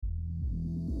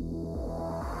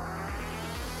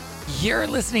You're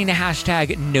listening to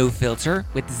hashtag No Filter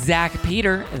with Zach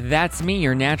Peter. That's me,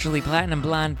 your naturally platinum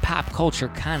blonde pop culture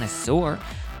connoisseur.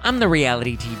 I'm the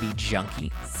reality TV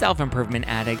junkie, self-improvement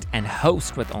addict, and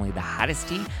host with only the hottest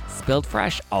tea spilled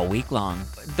fresh all week long.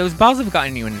 Those balls have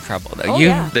gotten you into trouble, though.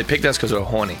 Yeah. They picked us because we're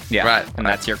horny. Yeah, right. And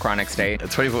that's your chronic state.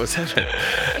 That's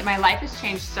 24/7. My life has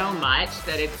changed so much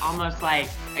that it's almost like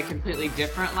a completely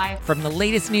different life. From the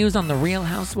latest news on the Real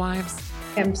Housewives,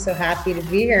 I'm so happy to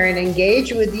be here and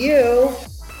engage with you.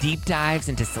 deep dives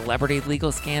into celebrity legal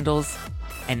scandals,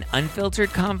 and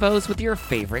unfiltered convos with your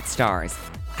favorite stars,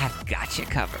 I've got you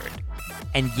covered.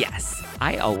 And yes,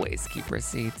 I always keep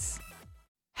receipts.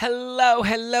 Hello.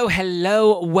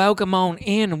 Welcome on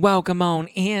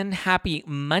in. Happy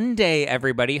Monday,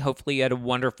 everybody. Hopefully you had a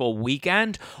wonderful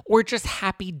weekend or just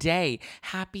happy day,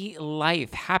 happy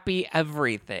life, happy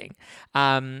everything.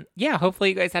 Hopefully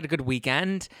you guys had a good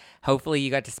weekend. Hopefully you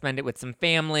got to spend it with some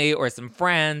family or some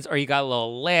friends, or you got a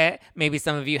little lit. Maybe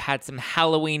some of you had some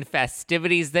Halloween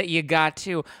festivities that you got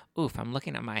to. Oof, I'm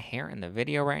looking at my hair in the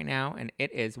video right now, and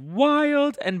it is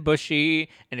wild and bushy.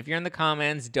 And if you're in the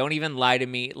comments, don't even lie to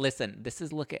me. Listen, this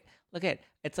is, look at,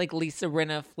 it's like Lisa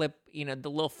Rinna flip, the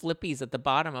little flippies at the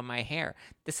bottom of my hair.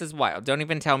 This is wild. Don't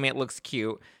even tell me it looks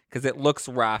cute, because it looks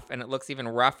rough, and it looks even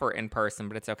rougher in person,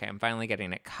 but it's okay. I'm finally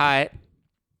getting it cut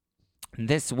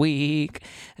this week,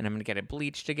 and I'm going to get it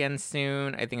bleached again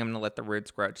soon. I think I'm going to let the roots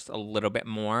grow just a little bit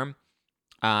more.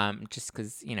 Just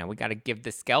because, we got to give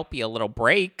the scalpy a little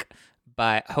break,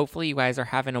 but hopefully you guys are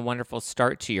having a wonderful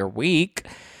start to your week.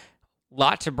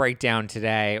 Lot to break down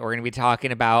today. We're going to be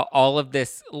talking about all of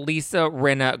this Lisa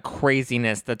Rinna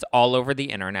craziness that's all over the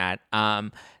internet.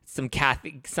 Some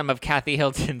of Kathy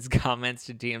Hilton's comments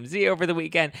to TMZ over the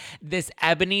weekend, this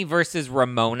Eboni versus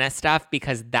Ramona stuff,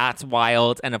 because that's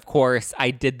wild. And of course,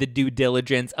 I did the due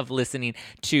diligence of listening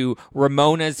to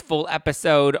Ramona's full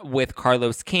episode with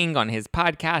Carlos King on his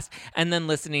podcast, and then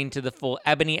listening to the full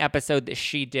Eboni episode that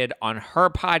she did on her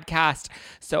podcast.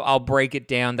 So I'll break it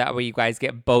down. That way you guys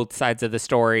get both sides of the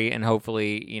story and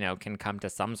hopefully, can come to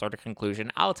some sort of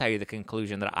conclusion. I'll tell you the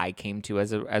conclusion that I came to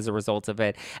as a result of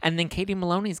it. And then Katie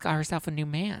Maloney's got herself a new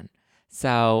man.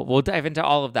 So we'll dive into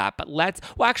all of that. But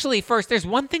first, there's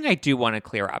one thing I do want to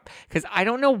clear up, because I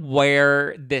don't know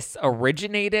where this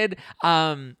originated,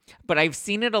 but I've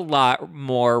seen it a lot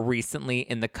more recently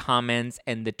in the comments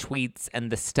and the tweets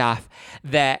and the stuff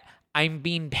that I'm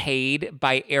being paid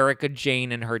by Erika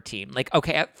Jayne and her team. Like,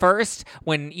 okay, at first,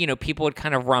 when, people would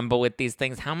kind of rumble with these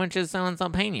things, how much is so-and-so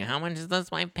paying you? How much is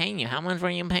this wife paying you? How much were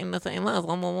you paying the same?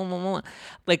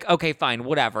 Like, okay, fine,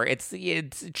 whatever. It's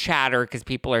chatter because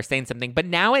people are saying something. But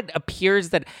now it appears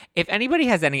that if anybody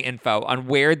has any info on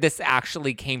where this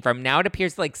actually came from, now it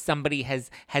appears like somebody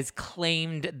has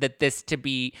claimed that this to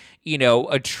be,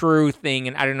 a true thing.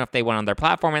 And I don't know if they went on their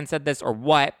platform and said this or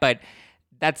what, but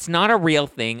that's not a real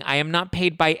thing. I am not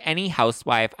paid by any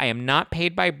housewife. I am not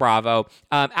paid by Bravo.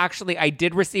 Actually, I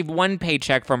did receive one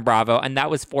paycheck from Bravo, and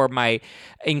that was for my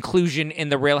inclusion in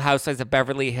the Real Housewives of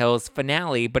Beverly Hills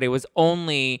finale. But it was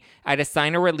only, I had to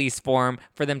sign a release form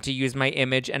for them to use my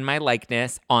image and my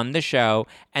likeness on the show.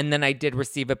 And then I did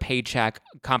receive a paycheck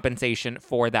compensation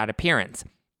for that appearance.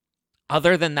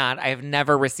 Other than that, I have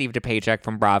never received a paycheck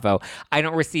from Bravo. I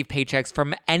don't receive paychecks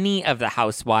from any of the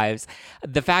housewives.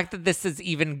 The fact that this has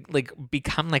even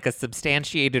become a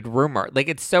substantiated rumor,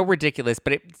 it's so ridiculous.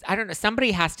 But I don't know.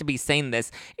 Somebody has to be saying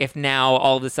this. If now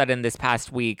all of a sudden this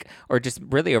past week, or just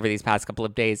really over these past couple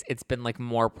of days, it's been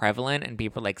more prevalent, and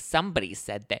people are somebody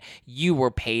said that you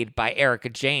were paid by Erika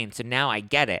Jayne, so now I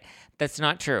get it. That's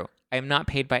not true. I am not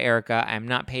paid by Erika. I am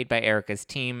not paid by Erika's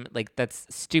team. That's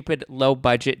stupid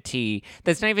low-budget tea.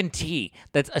 That's not even tea.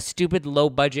 That's a stupid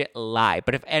low-budget lie.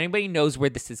 But if anybody knows where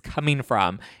this is coming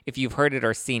from, if you've heard it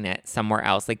or seen it somewhere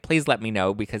else, please let me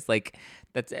know, because,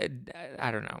 that's, I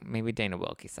don't know. Maybe Dana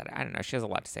Wilkie said it. I don't know. She has a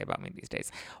lot to say about me these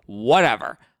days.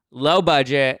 Whatever. Low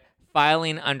budget,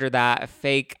 filing under that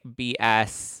fake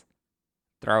BS.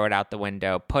 Throw it out the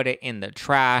window. Put it in the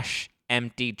trash.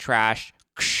 Empty trash.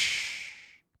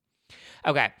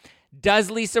 Okay,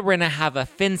 does Lisa Rinna have a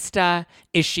Finsta?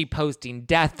 Is she posting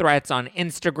death threats on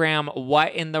Instagram?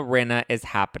 What in the Rinna is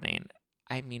happening?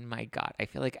 I mean, my God, I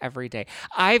feel like every day.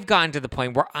 I've gotten to the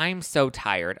point where I'm so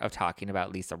tired of talking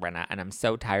about Lisa Rinna, and I'm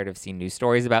so tired of seeing news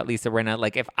stories about Lisa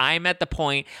Rinna. If I'm at the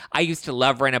point, I used to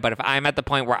love Rinna, but if I'm at the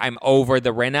point where I'm over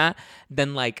the Rinna,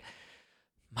 then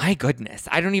my goodness,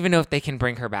 I don't even know if they can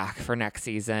bring her back for next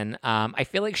season. I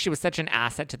feel like she was such an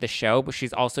asset to the show, but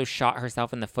she's also shot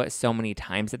herself in the foot so many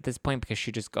times at this point, because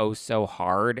she just goes so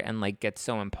hard and gets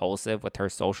so impulsive with her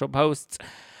social posts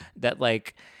that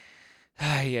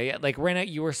Yeah. Like, Rinna,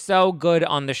 you were so good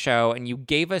on the show and you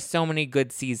gave us so many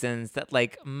good seasons that,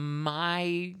 like,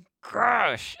 my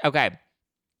gosh. Okay.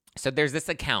 So there's this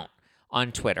account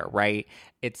on Twitter, right?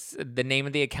 It's the name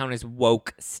of the account is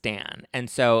Woke Stan. And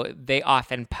so they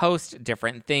often post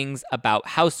different things about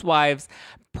housewives,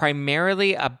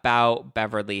 primarily about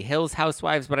Beverly Hills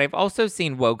housewives, but I've also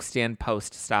seen Woke Stan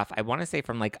post stuff, I want to say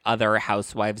from like other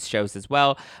housewives shows as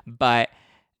well, but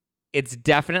it's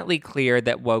definitely clear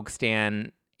that Woke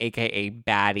Stan, aka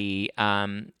Batty,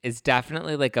 is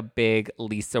definitely like a big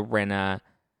Lisa Rinna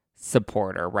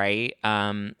supporter, right?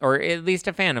 Or at least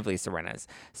a fan of Lisa Rinna's.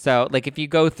 So, like, if you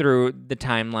go through the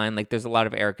timeline, like, there's a lot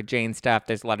of Erica Jane stuff,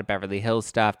 there's a lot of Beverly Hills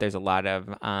stuff, there's a lot of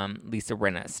Lisa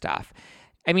Rinna stuff.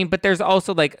 I mean, but there's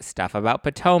also like stuff about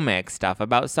Potomac, stuff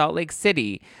about Salt Lake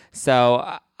City.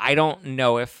 So I don't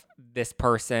know if this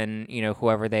person, you know,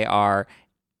 whoever they are.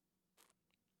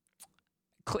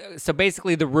 So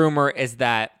basically, the rumor is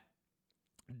that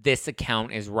this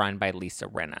account is run by Lisa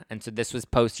Rinna. And so this was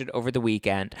posted over the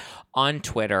weekend on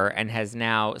Twitter and has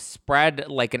now spread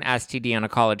like an STD on a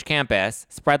college campus,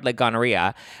 spread like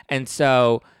gonorrhea. And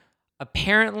so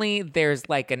apparently there's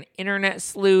like an internet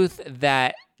sleuth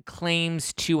that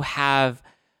claims to have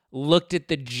looked at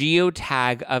the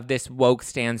geotag of this Woke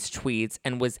Stan's tweets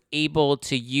and was able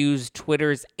to use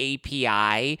Twitter's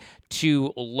API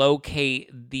to locate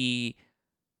the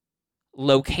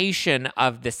location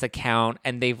of this account,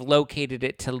 and they've located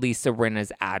it to Lisa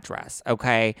Rinna's address.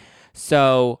 Okay,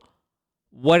 so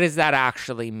what does that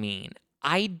actually mean?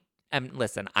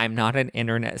 Listen, I'm not an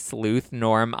internet sleuth,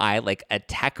 nor am I like a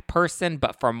tech person,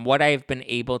 but from what I've been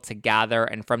able to gather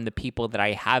and from the people that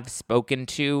I have spoken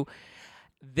to,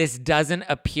 this doesn't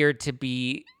appear to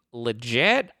be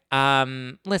legit.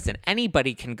 Listen,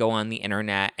 anybody can go on the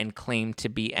internet and claim to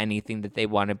be anything that they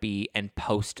want to be and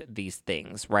post these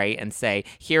things, right? And say,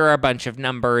 here are a bunch of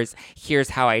numbers, here's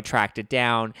how I tracked it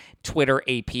down, Twitter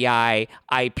API,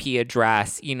 IP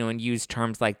address, you know, and use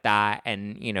terms like that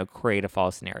and, you know, create a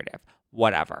false narrative,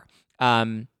 whatever.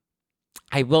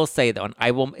 I will say though, and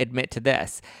I will admit to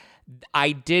this,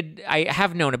 I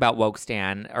have known about Woke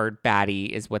Stan, or Batty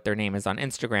is what their name is on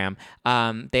Instagram.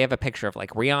 They have a picture of like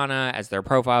Rihanna as their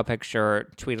profile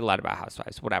picture, tweet a lot about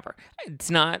housewives, whatever. It's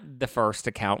not the first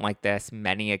account like this.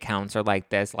 Many accounts are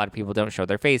like this. A lot of people don't show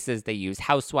their faces. They use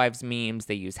housewives memes.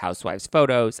 They use housewives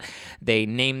photos. They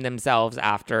name themselves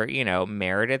after, you know,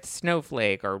 Meredith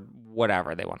Snowflake or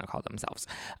whatever they want to call themselves.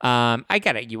 I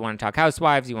get it. You want to talk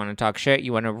housewives. You want to talk shit.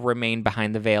 You want to remain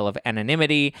behind the veil of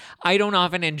anonymity. I don't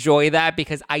often enjoy that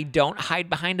because I don't hide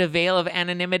behind a veil of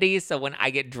anonymity. So when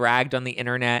I get dragged on the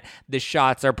internet, the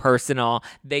shots are personal.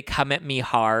 They come at me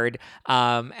hard,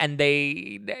 and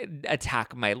they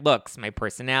attack my looks, my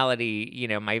personality. You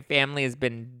know, my family has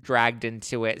been dragged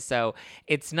into it. So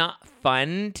it's not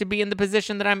fun to be in the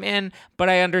position that I'm in, but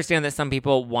I understand that some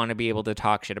people want to be able to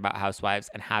talk shit about housewives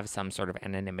and have some sort of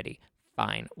anonymity.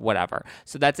 Fine, whatever.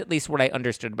 So that's at least what I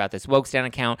understood about this Woke Stan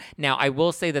account. Now, I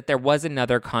will say that there was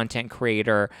another content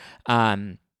creator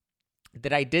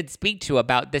that I did speak to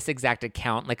about this exact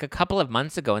account like a couple of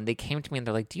months ago, and they came to me and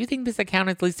they're like, do you think this account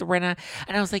is Lisa Rinna?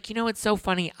 And I was like, you know, it's so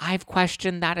funny. I've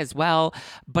questioned that as well,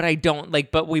 but I don't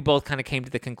like, but we both kind of came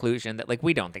to the conclusion that like,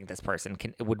 we don't think this person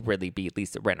would really be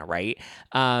Lisa Rinna, right?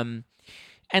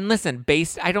 And listen,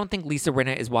 I don't think Lisa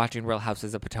Rinna is watching Real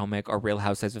Houses of Potomac or Real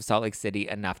Houses of Salt Lake City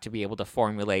enough to be able to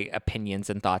formulate opinions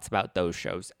and thoughts about those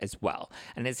shows as well.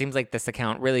 And it seems like this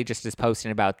account really just is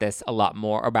posting about this a lot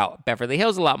more, about Beverly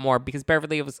Hills a lot more, because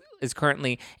Beverly Hills is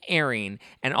currently airing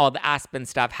and all the Aspen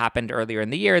stuff happened earlier in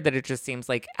the year, that it just seems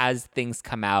like as things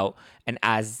come out and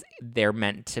as they're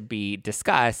meant to be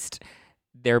discussed,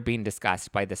 they're being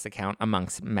discussed by this account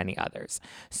amongst many others.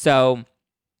 So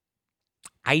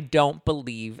I don't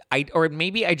believe, or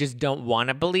maybe I just don't want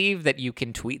to believe that you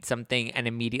can tweet something and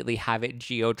immediately have it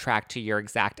geo-tracked to your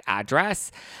exact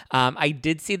address. I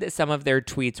did see that some of their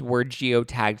tweets were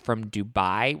geotagged from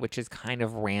Dubai, which is kind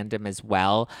of random as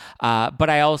well. But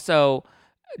I also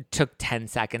took 10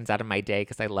 seconds out of my day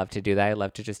because I love to do that. I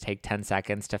love to just take 10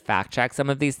 seconds to fact check some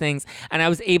of these things. And I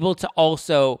was able to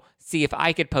also see if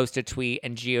I could post a tweet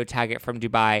and geotag it from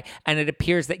Dubai. And it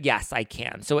appears that yes, I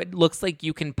can. So it looks like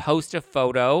you can post a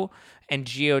photo and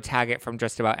geotag it from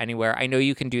just about anywhere. I know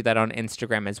you can do that on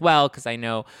Instagram as well, because I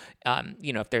know,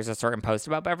 if there's a certain post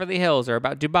about Beverly Hills or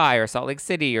about Dubai or Salt Lake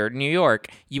City or New York,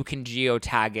 you can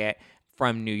geotag it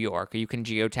from New York, or you can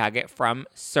geotag it from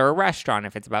Sir Restaurant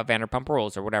if it's about Vanderpump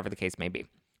Rules or whatever the case may be.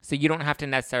 So you don't have to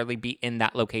necessarily be in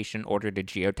that location in order to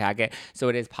geotag it. So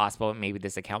it is possible maybe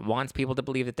this account wants people to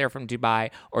believe that they're from Dubai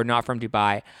or not from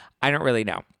Dubai. I don't really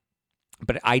know.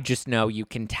 But I just know you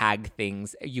can tag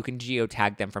things, you can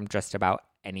geotag them from just about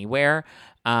anywhere.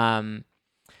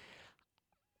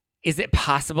 Is it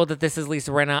possible that this is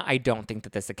Lisa Rinna? I don't think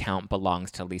that this account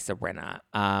belongs to Lisa Rinna.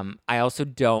 I also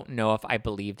don't know if I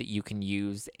believe that you can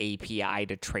use API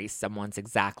to trace someone's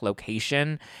exact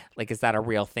location. Like, is that a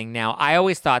real thing now? I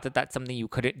always thought that that's something you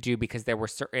couldn't do because there were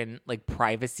certain like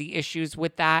privacy issues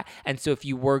with that. And so if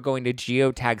you were going to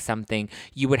geotag something,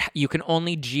 you can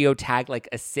only geotag like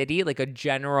a city, like a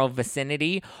general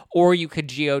vicinity, or you could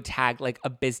geotag like a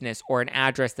business or an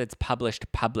address that's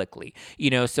published publicly.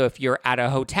 So if you're at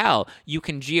a hotel, you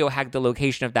can geotag the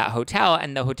location of that hotel,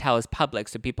 and the hotel is public,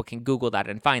 so people can Google that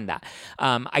and find that.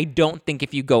 I don't think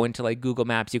if you go into like Google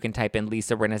Maps, you can type in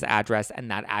Lisa Rinna's address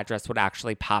and that address would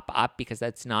actually pop up, because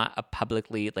that's not a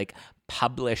publicly like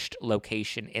published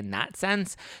location in that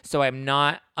sense. So I'm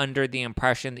not under the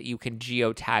impression that you can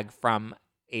geotag from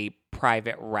a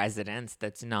private residence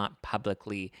that's not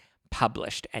publicly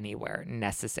published anywhere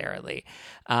necessarily.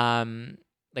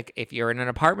 Like if you're in an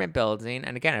apartment building,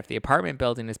 and again, if the apartment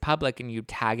building is public and you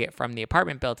tag it from the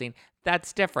apartment building,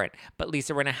 that's different. But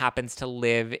Lisa Rinna happens to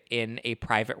live in a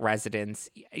private residence.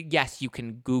 Yes, you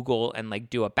can Google and like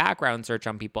do a background search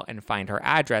on people and find her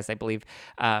address. I believe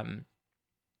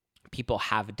people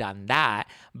have done that,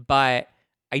 but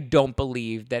I don't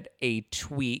believe that a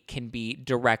tweet can be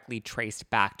directly traced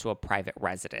back to a private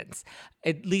residence,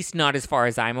 at least not as far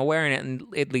as I'm aware, and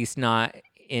at least not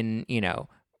in,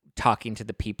 talking to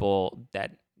the people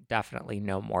that definitely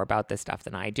know more about this stuff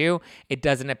than I do. It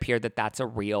doesn't appear that that's a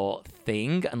real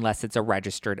thing unless it's a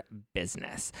registered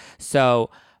business.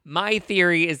 So my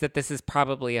theory is that this is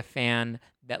probably a fan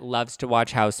that loves to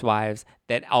watch Housewives,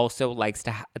 that also likes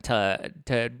to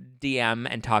DM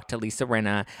and talk to Lisa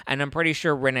Rinna. And I'm pretty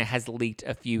sure Rinna has leaked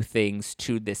a few things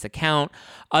to this account.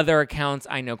 Other accounts,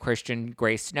 I know Christian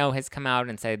Grey Snow has come out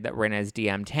and said that Rinna has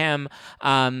DM'd him.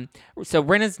 So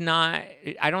Rinna's not,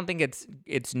 I don't think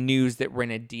it's news that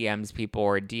Rinna DMs people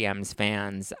or DMs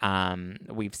fans.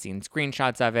 We've seen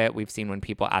screenshots of it. We've seen when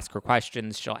people ask her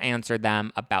questions, she'll answer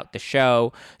them about the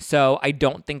show. So I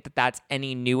don't think that that's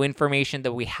any new information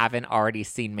that we haven't already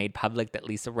seen made public, that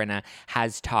Lisa Rinna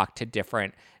has talked to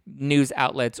different news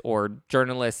outlets or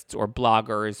journalists or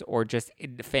bloggers or just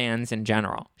fans in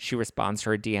general. She responds to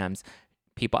her DMs.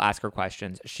 People ask her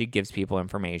questions. She gives people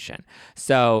information.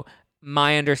 So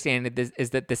my understanding is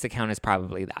that this account is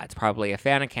probably that. It's probably a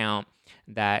fan account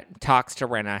that talks to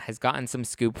Rinna, has gotten some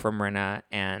scoop from Rinna,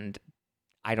 and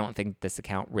I don't think this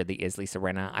account really is Lisa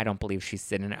Rinna. I don't believe she's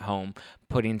sitting at home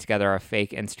putting together a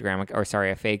fake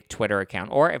Twitter account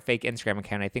or a fake Instagram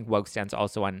account. I think Wokestan's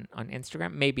also on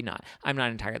Instagram. Maybe not. I'm not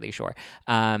entirely sure.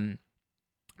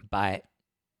 But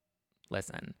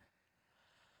listen,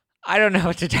 I don't know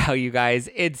what to tell you guys.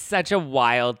 It's such a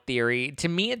wild theory. To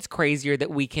me, it's crazier that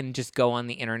we can just go on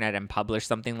the internet and publish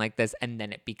something like this and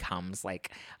then it becomes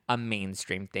like a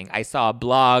mainstream thing. I saw a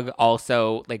blog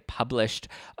also like published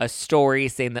a story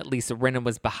saying that Lisa Rinna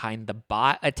was behind the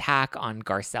bot attack on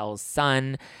Garcelle's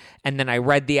son. And then I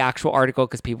read the actual article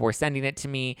because people were sending it to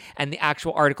me. And the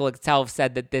actual article itself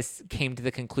said that this came to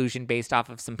the conclusion based off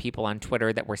of some people on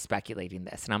Twitter that were speculating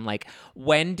this. And I'm like,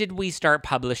 when did we start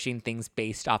publishing things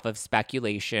based off of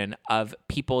speculation of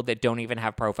people that don't even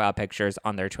have profile pictures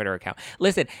on their Twitter account?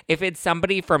 Listen, if it's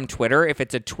somebody from Twitter, if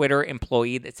it's a Twitter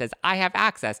employee that says, I have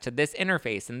access to this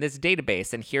interface and this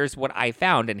database, and here's what I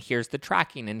found, and here's the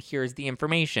tracking, and here's the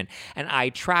information, and I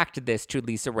tracked this to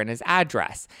Lisa Rinna's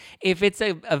address. If it's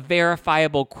a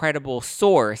verifiable, credible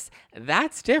source,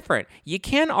 that's different. You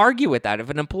can't argue with that. If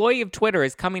an employee of Twitter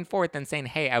is coming forth and saying,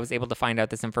 hey, I was able to find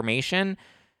out this information,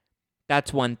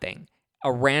 that's one thing.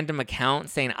 A random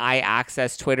account saying I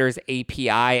accessed Twitter's API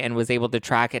and was able to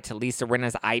track it to Lisa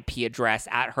Rinna's IP address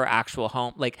at her actual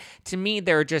home. Like, to me,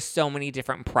 there are just so many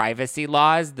different privacy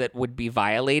laws that would be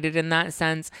violated in that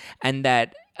sense. And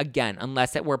that, again,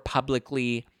 unless it were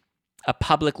publicly a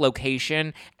public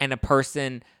location and a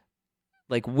person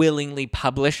like willingly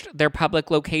published their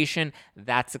public location,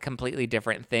 that's a completely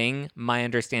different thing. My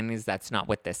understanding is that's not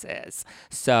what this is.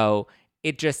 So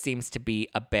it just seems to be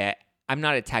a bit, I'm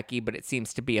not a techie, but it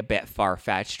seems to be a bit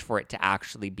far-fetched for it to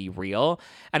actually be real.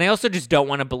 And I also just don't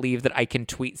want to believe that I can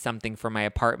tweet something from my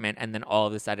apartment and then all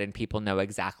of a sudden people know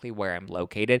exactly where I'm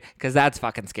located, because that's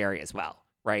fucking scary as well,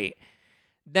 right?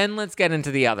 Then let's get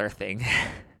into the other thing.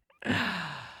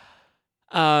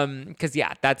 Because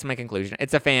yeah, that's my conclusion.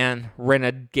 It's a fan.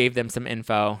 Rinna gave them some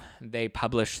info. They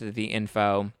published the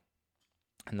info.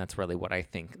 And that's really what I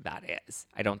think that is.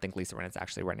 I don't think Lisa Rinna is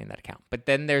actually running that account. But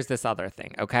then there's this other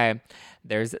thing, okay?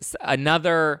 There's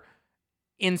another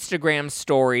Instagram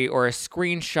story or a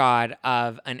screenshot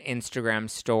of an Instagram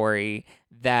story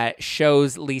that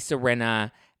shows Lisa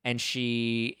Rinna, and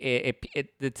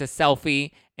it's a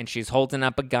selfie, and she's holding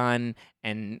up a gun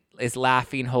and is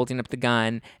laughing, holding up the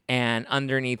gun, and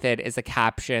underneath it is a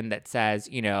caption that says,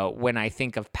 you know, when I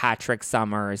think of Patrick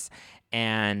Summers,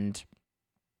 and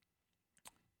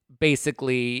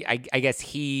basically, I guess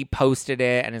he posted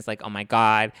it and is like, oh my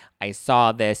God, I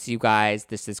saw this, you guys,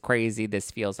 this is crazy, this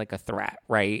feels like a threat,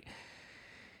 right?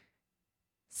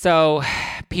 So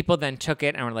people then took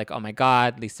it and were like, oh my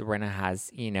God, Lisa Rinna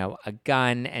has, you know, a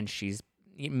gun and she's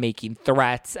making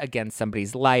threats against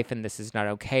somebody's life, and this is not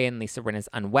okay, and Lisa Rinna's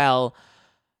unwell.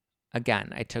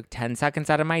 Again, I took 10 seconds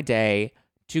out of my day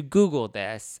to Google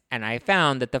this, and I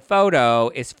found that the photo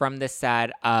is from the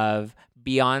set of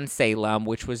Beyond Salem,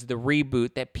 which was the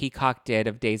reboot that Peacock did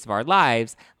of Days of Our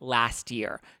Lives last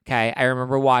year. Okay, I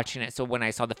remember watching it. So when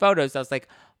I saw the photos, I was like,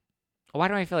 why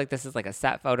do I feel like this is like a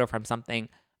set photo from something?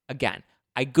 Again,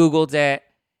 I Googled it,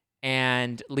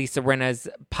 and Lisa Rinna's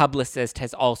publicist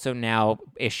has also now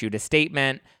issued a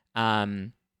statement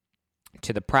to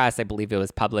the press. I believe it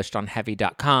was published on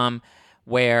heavy.com,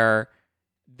 where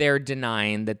they're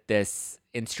denying that this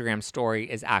Instagram story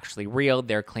is actually real.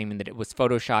 They're claiming that it was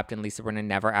photoshopped and Lisa Rinna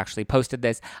never actually posted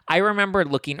this. I remember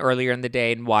looking earlier in the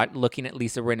day and looking at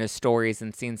Lisa Rinna's stories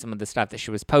and seeing some of the stuff that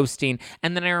she was posting.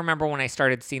 And then I remember when I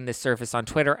started seeing this surface on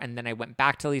Twitter, and then I went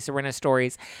back to Lisa Rinna's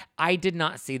stories, I did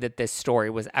not see that this story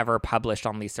was ever published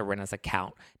on Lisa Rinna's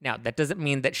account. Now, that doesn't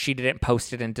mean that she didn't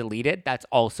post it and delete it. That's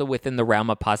also within the realm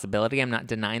of possibility. I'm not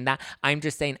denying that. I'm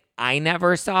just saying I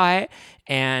never saw it,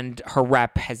 and her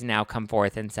rep has now come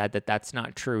forth and said that that's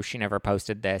not true. She never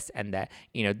posted this, and that,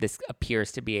 you know, this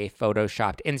appears to be a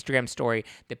photoshopped Instagram story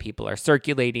that people are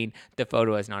circulating. The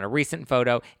photo is not a recent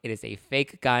photo. It is a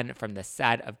fake gun from the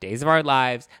set of Days of Our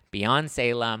Lives, Beyond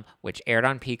Salem, which aired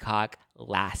on Peacock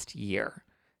last year.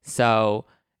 So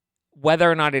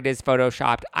whether or not it is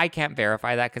photoshopped, I can't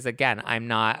verify that because, again, I'm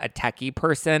not a techie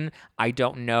person. I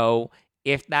don't know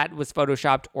if that was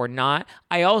photoshopped or not.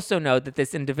 I also know that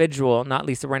this individual, not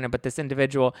Lisa Rinna, but this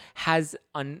individual has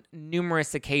on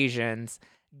numerous occasions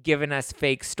given us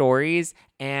fake stories.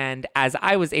 And as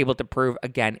I was able to prove,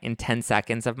 again, in 10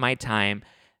 seconds of my time,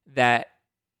 that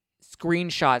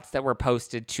screenshots that were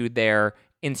posted to their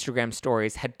Instagram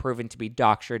stories had proven to be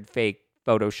doctored, fake,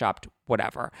 photoshopped,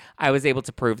 whatever. I was able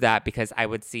to prove that because I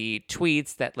would see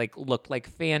tweets that like looked like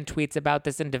fan tweets about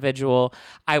this individual.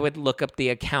 I would look up the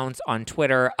accounts on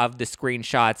Twitter of the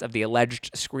screenshots, of the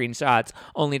alleged screenshots,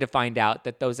 only to find out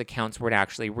that those accounts weren't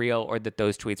actually real, or that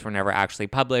those tweets were never actually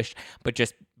published,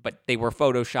 but they were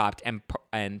photoshopped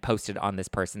and posted on this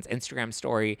person's Instagram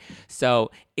story.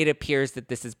 So it appears that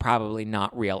this is probably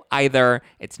not real either.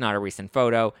 It's not a recent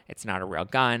photo. It's not a real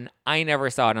gun. I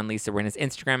never saw it on Lisa Rinna's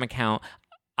Instagram account.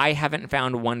 I haven't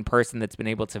found one person that's been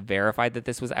able to verify that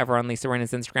this was ever on Lisa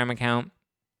Rinna's Instagram account,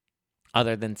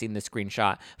 other than seeing the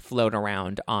screenshot float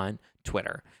around on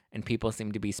Twitter. And people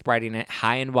seem to be spreading it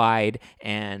high and wide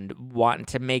and wanting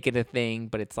to make it a thing.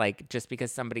 But it's like, just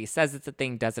because somebody says it's a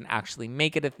thing doesn't actually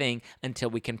make it a thing until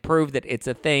we can prove that it's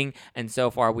a thing. And so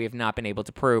far, we have not been able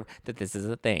to prove that this is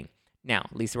a thing. Now,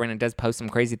 Lisa Rinna does post some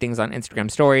crazy things on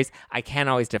Instagram stories. I can't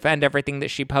always defend everything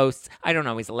that she posts. I don't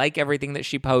always like everything that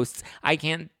she posts. I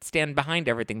can't stand behind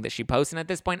everything that she posts. And at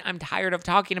this point, I'm tired of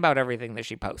talking about everything that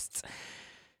she posts.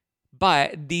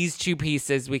 But these two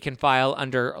pieces we can file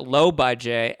under low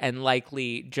budget and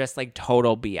likely just like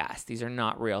total BS. These are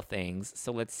not real things.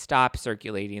 So let's stop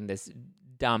circulating this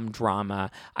dumb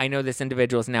drama. I know this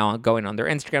individual is now going on their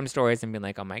Instagram stories and being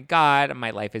like, oh my God,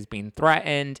 my life is being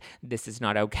threatened. This is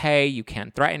not okay. You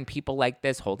can't threaten people like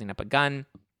this holding up a gun.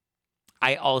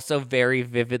 I also very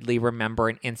vividly remember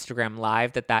an Instagram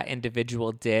live that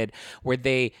individual did where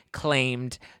they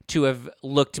claimed to have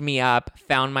looked me up,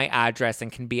 found my address,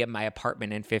 and can be at my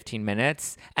apartment in 15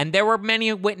 minutes. And there were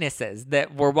many witnesses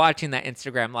that were watching that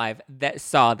Instagram live that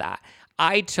saw that.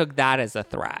 I took that as a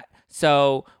threat.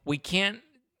 So we can't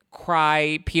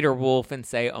cry Peter Wolf and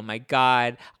say, oh my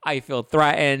God, I feel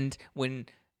threatened, when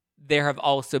there have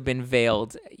also been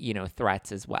veiled,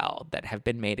 threats as well that have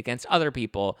been made against other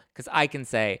people. Because I can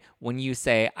say, when you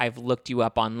say, I've looked you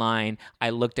up online, I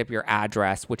looked up your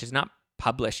address, which is not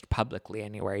published publicly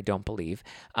anywhere, I don't believe.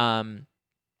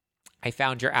 I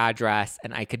found your address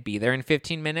and I could be there in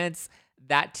 15 minutes.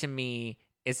 That to me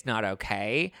is not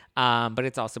okay. But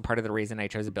it's also part of the reason I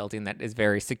chose a building that is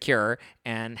very secure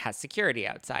and has security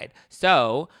outside.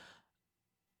 So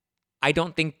I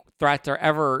don't think threats are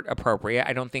ever appropriate.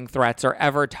 I don't think threats are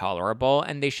ever tolerable,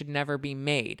 and they should never be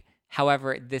made.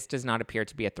 However, this does not appear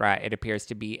to be a threat. It appears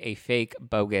to be a fake,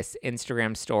 bogus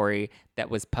Instagram story that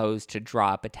was posed to draw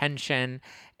up attention.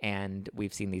 And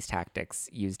we've seen these tactics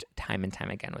used time and time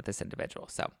again with this individual.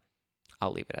 So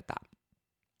I'll leave it at that.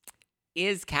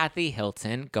 Is Kathy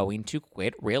Hilton going to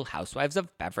quit Real Housewives of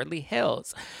Beverly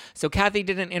Hills? So Kathy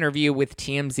did an interview with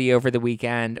TMZ over the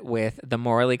weekend with the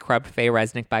morally corrupt Faye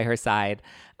Resnick by her side.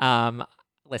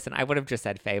 Listen, I would have just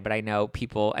said Faye, but I know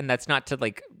people, and that's not to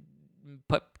like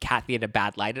put Kathy in a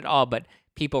bad light at all, but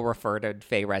people refer to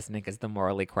Faye Resnick as the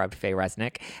morally corrupt Faye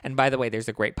Resnick. And by the way, there's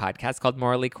a great podcast called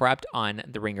Morally Corrupt on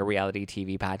the Ringer Reality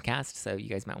TV podcast, so you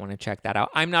guys might want to check that out.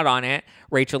 I'm not on it.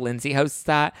 Rachel Lindsay hosts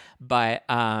that, but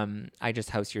I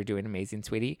just host You're Doing Amazing,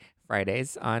 Sweetie,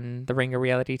 Fridays on the Ringer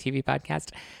Reality TV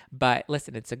podcast. But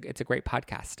listen, it's a great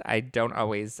podcast. I don't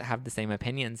always have the same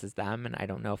opinions as them, and I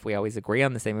don't know if we always agree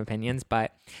on the same opinions,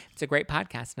 but it's a great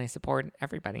podcast, and I support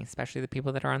everybody, especially the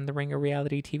people that are on the Ringer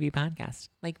Reality TV podcast,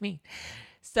 like me.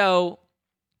 So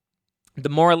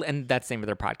and that's the name of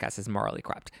their podcast is Morally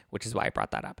Corrupt, which is why I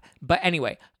brought that up. But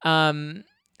anyway,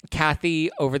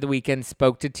 Kathy over the weekend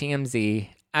spoke to TMZ.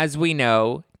 As we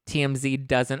know, TMZ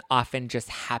doesn't often just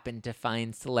happen to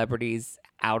find celebrities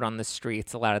out on the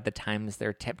streets. A lot of the times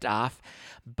they're tipped off.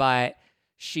 But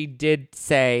she did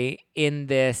say in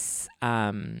this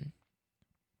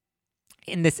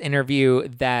interview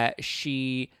that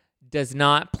she does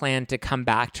not plan to come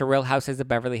back to Real Houses of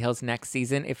Beverly Hills next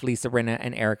season if Lisa Rinna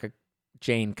and Erica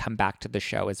Jane come back to the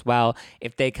show as well.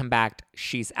 If they come back,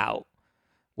 she's out,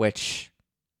 which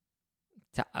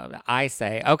I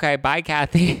say, okay, bye,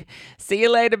 Kathy. See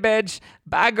you later, bitch.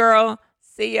 Bye, girl.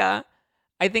 See ya.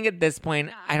 I think at this point,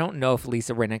 I don't know if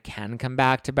Lisa Rinna can come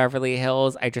back to Beverly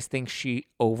Hills. I just think she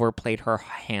overplayed her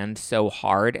hand so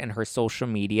hard, and her social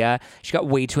media, she got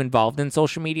way too involved in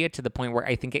social media to the point where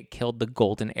I think it killed the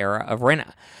golden era of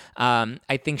Rinna.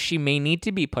 I think she may need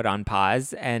to be put on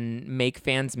pause and make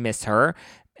fans miss her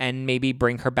and maybe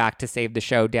bring her back to save the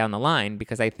show down the line,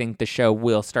 because I think the show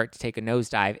will start to take a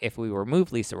nosedive if we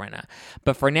remove Lisa Rinna.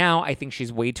 But for now, I think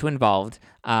she's way too involved.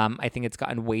 I think it's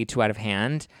gotten way too out of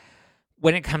hand.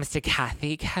 When it comes to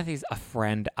Kathy, Kathy's a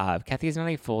friend of. Kathy's not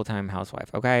a full-time housewife,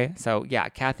 okay? So, yeah,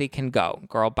 Kathy can go.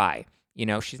 Girl, bye. You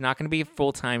know, she's not going to be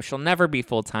full-time. She'll never be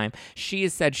full-time. She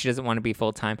has said she doesn't want to be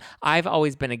full-time. I've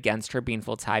always been against her being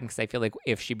full-time because I feel like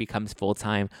if she becomes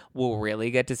full-time, we'll really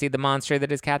get to see the monster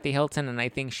that is Kathy Hilton. And I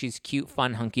think she's cute,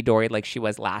 fun, hunky-dory like she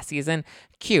was last season.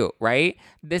 Cute, right?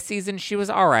 This season, she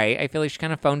was all right. I feel like she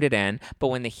kind of phoned it in. But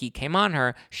when the heat came on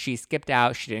her, she skipped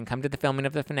out. She didn't come to the filming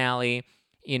of the finale.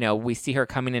 You know, we see her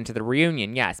coming into the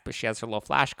reunion, yes, but she has her little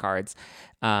flashcards.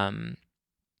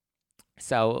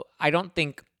 So I don't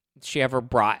think she ever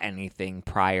brought anything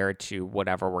prior to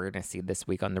whatever we're going to see this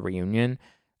week on the reunion.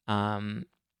 And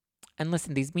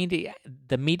listen,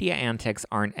 the media antics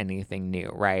aren't anything new,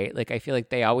 right? Like, I feel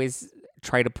like they always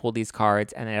try to pull these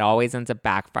cards, and it always ends up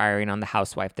backfiring on the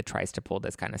housewife that tries to pull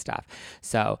this kind of stuff.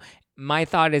 So my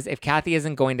thought is, if Kathy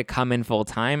isn't going to come in full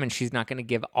time and she's not going to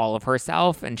give all of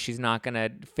herself and she's not going to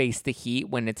face the heat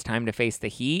when it's time to face the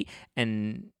heat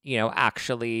and, you know,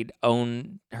 actually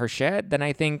own her shit, then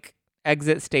I think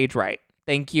exit stage right.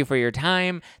 Thank you for your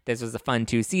time. This was a fun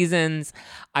 2 seasons.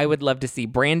 I would love to see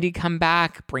Brandy come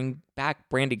back, bring back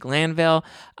Brandy Glanville.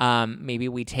 Maybe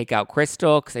we take out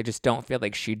Crystal because I just don't feel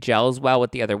like she gels well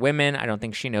with the other women. I don't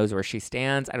think she knows where she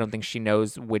stands. I don't think she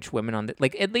knows which women on the,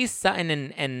 like, at least Sutton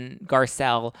and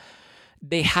Garcelle,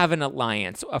 they have an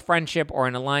alliance, a friendship or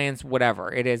an alliance,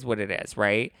 whatever. It is what it is,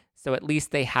 right? So at least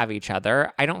they have each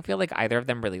other. I don't feel like either of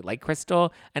them really like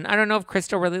Crystal. And I don't know if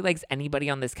Crystal really likes anybody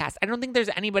on this cast. I don't think there's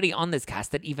anybody on this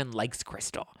cast that even likes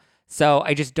Crystal. So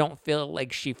I just don't feel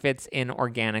like she fits in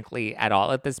organically at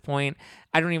all at this point.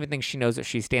 I don't even think she knows what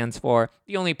she stands for.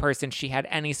 The only person she had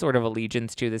any sort of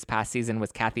allegiance to this past season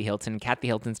was Kathy Hilton. Kathy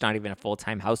Hilton's not even a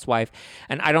full-time housewife.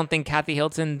 And I don't think Kathy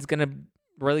Hilton's going to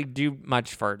really do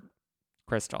much for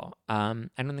Crystal. I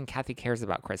don't think Kathy cares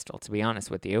about Crystal, to be honest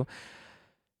with you.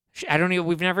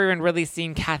 We've never even really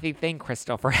seen Kathy thank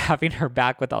Crystal for having her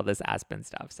back with all this Aspen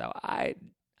stuff. So I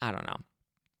don't know.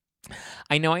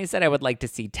 I know I said I would like to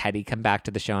see Teddy come back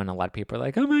to the show, and a lot of people are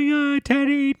like, oh my God,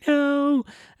 Teddy, no.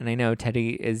 And I know Teddy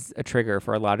is a trigger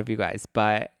for a lot of you guys,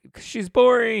 but she's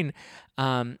boring.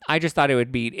 I just thought it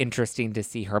would be interesting to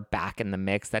see her back in the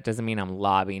mix. That doesn't mean I'm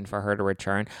lobbying for her to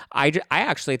return. I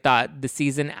actually thought the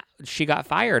season she got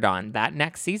fired on, that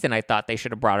next season, I thought they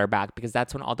should have brought her back because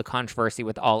that's when all the controversy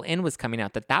with All In was coming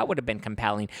out, that would have been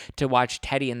compelling to watch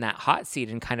Teddy in that hot seat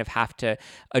and kind of have to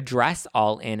address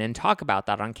All In and talk about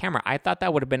that on camera. I thought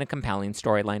that would have been a compelling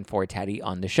storyline for Teddy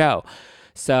on the show.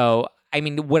 So, I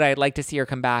mean, would I like to see her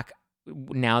come back?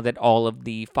 now that all of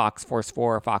the Fox Force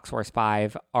 4 or Fox Force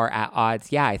 5 are at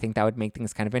odds, yeah, I think that would make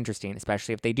things kind of interesting,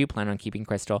 especially if they do plan on keeping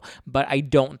Crystal. But I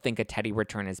don't think a Teddy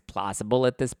return is plausible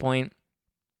at this point.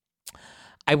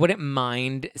 I wouldn't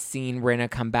mind seeing Rinna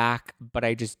come back, but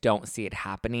I just don't see it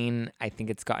happening. I think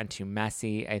it's gotten too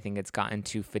messy. I think it's gotten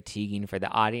too fatiguing for the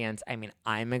audience. I mean,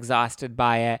 I'm exhausted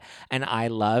by it, and I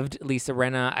loved Lisa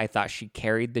Rinna. I thought she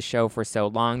carried the show for so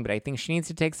long, but I think she needs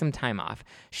to take some time off.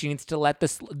 She needs to let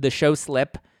the show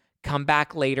slip, come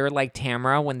back later like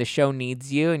Tamara when the show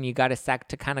needs you and you got a sec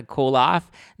to kind of cool off,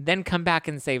 then come back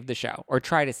and save the show or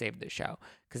try to save the show.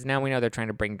 Because now we know they're trying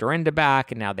to bring Dorinda back,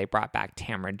 and now they brought back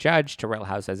Tamara Judge to Real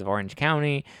Housewives of Orange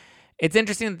County. It's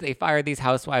interesting that they fired these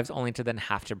housewives only to then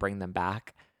have to bring them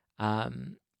back.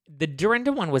 The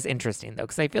Dorinda one was interesting, though,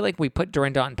 because I feel like we put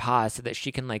Dorinda on pause so that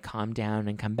she can, like, calm down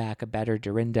and come back a better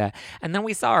Dorinda. And then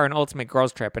we saw her in Ultimate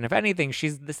Girls Trip, and if anything,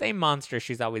 she's the same monster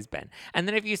she's always been. And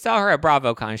then if you saw her at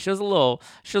BravoCon, she was a little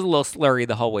slurry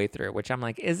the whole way through, which I'm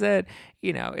like, is it,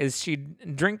 is she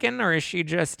drinking, or is she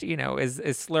just,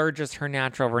 is slur just her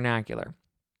natural vernacular?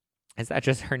 Is that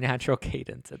just her natural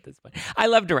cadence at this point? I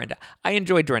love Dorinda. I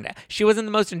enjoyed Dorinda. She wasn't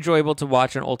the most enjoyable to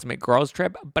watch on Ultimate Girls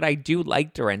Trip, but I do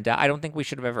like Dorinda. I don't think we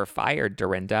should have ever fired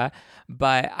Dorinda,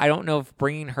 but I don't know if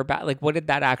bringing her back, like, what did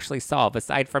that actually solve?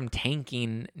 Aside from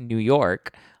tanking New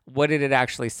York, what did it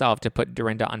actually solve to put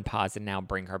Dorinda on pause and now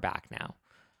bring her back now?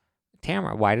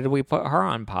 Tamara, why did we put her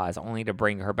on pause only to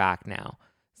bring her back now?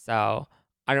 So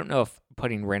I don't know if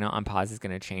putting Rinna on pause is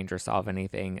going to change or solve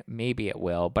anything. Maybe it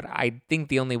will, but I think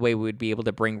the only way we would be able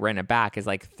to bring Rinna back is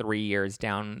like 3 years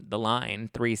down the line,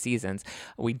 3 seasons.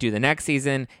 We do the next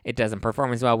season, it doesn't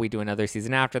perform as well. We do another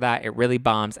season after that, it really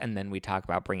bombs, and then we talk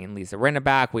about bringing Lisa Rinna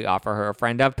back. We offer her a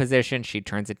friend of position, she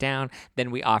turns it down.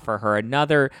 Then we offer her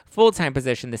another full-time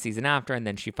position the season after, and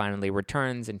then she finally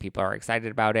returns, and people are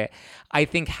excited about it. I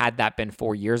think had that been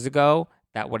 4 years ago,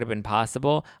 that would have been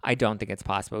possible. I don't think it's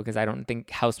possible because I don't think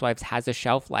Housewives has a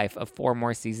shelf life of 4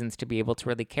 more seasons to be able to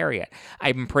really carry it.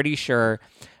 I'm pretty sure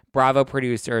Bravo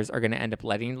producers are going to end up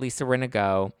letting Lisa Rinna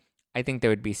go. I think they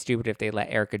would be stupid if they let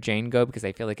Erica Jane go, because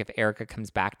I feel like if Erica comes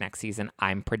back next season,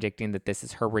 I'm predicting that this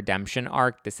is her redemption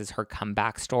arc. This is her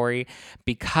comeback story,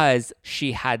 because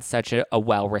she had such a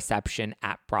well reception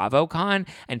at BravoCon,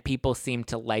 and people seemed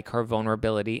to like her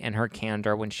vulnerability and her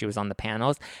candor when she was on the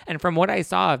panels. And from what I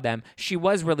saw of them, she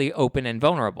was really open and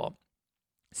vulnerable.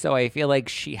 So I feel like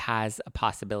she has a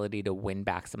possibility to win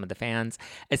back some of the fans,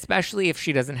 especially if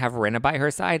she doesn't have Rinna by her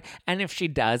side. And if she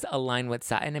does align with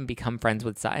Sutton and become friends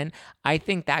with Sutton, I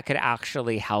think that could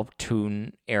actually help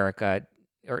tune Erica,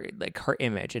 or like her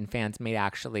image, and fans may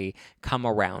actually come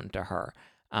around to her.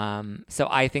 So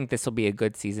I think this will be a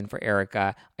good season for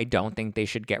Erica. I don't think they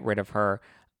should get rid of her.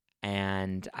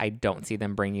 And I don't see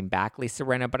them bringing back Lisa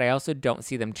Rinna, but I also don't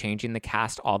see them changing the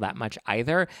cast all that much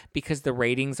either, because the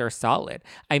ratings are solid.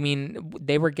 I mean,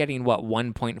 they were getting,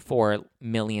 1.4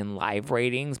 million live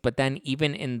ratings, but then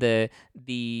even in the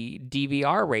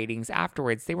DVR ratings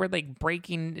afterwards, they were like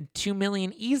breaking 2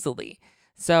 million easily.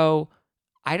 So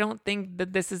I don't think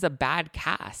that this is a bad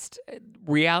cast.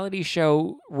 Reality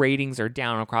show ratings are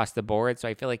down across the board, so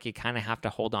I feel like you kind of have to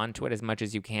hold on to it as much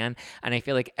as you can. And I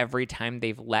feel like every time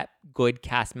they've let good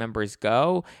cast members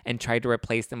go and tried to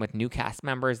replace them with new cast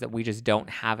members that we just don't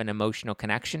have an emotional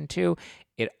connection to,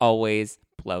 it always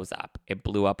blows up. It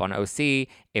blew up on OC.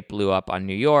 It blew up on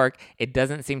New York. It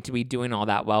doesn't seem to be doing all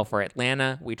that well for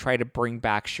Atlanta. We tried to bring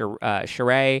back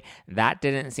Sheree. That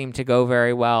didn't seem to go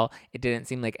very well. It didn't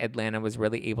seem like Atlanta was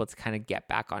really able to kind of get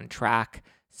back on track.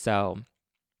 So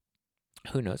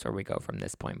who knows where we go from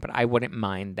this point. But I wouldn't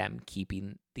mind them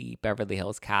keeping the Beverly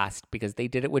Hills cast, because they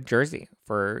did it with Jersey.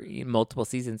 For multiple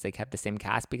seasons, they kept the same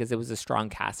cast because it was a strong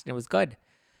cast and it was good.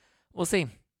 We'll see.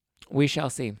 We shall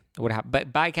see what happens.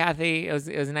 But bye, Kathy. It was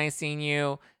nice seeing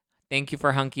you. Thank you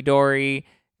for Hunky Dory.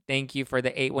 Thank you for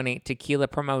the 818 Tequila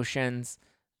promotions.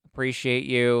 Appreciate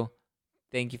you.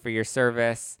 Thank you for your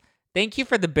service. Thank you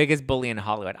for the biggest bully in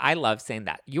Hollywood. I love saying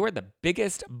that. You are the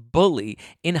biggest bully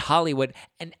in Hollywood,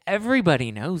 and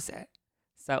everybody knows it.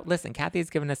 So listen, Kathy's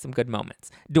given us some good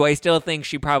moments. Do I still think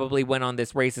she probably went on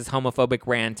this racist, homophobic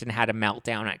rant and had a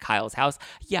meltdown at Kyle's house?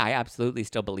 Yeah, I absolutely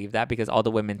still believe that, because all the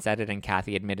women said it and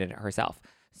Kathy admitted it herself.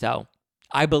 So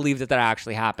I believe that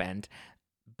actually happened.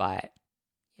 But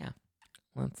yeah,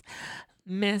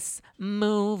 let's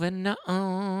moving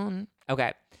on.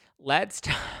 Okay, let's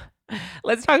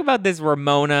talk about this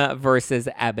Ramona versus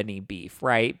Eboni beef,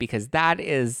 right? Because that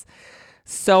is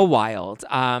so wild.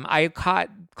 I caught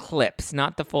clips,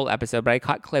 not the full episode, but I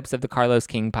caught clips of the Carlos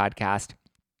King podcast.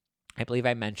 I believe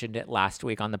I mentioned it last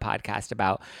week on the podcast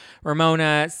about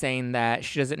Ramona saying that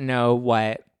she doesn't know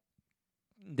what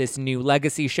this new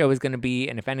legacy show is going to be,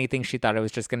 and if anything, she thought it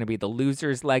was just going to be the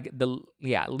loser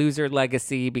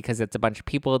legacy because it's a bunch of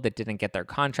people that didn't get their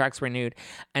contracts renewed,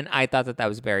 and I thought that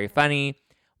was very funny.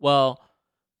 Well,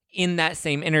 in that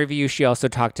same interview, she also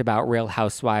talked about Real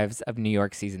Housewives of New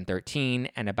York season 13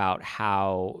 and about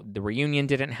how the reunion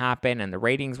didn't happen and the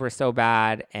ratings were so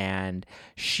bad. And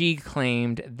she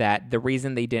claimed that the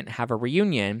reason they didn't have a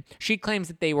reunion, she claims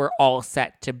that they were all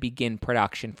set to begin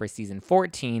production for season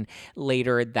 14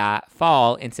 later that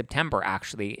fall in September,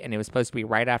 actually. And it was supposed to be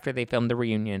right after they filmed the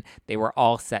reunion. They were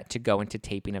all set to go into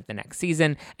taping of the next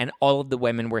season, and all of the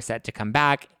women were set to come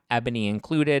back, Eboni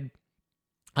included.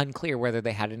 Unclear whether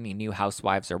they had any new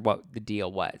housewives or what the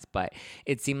deal was, but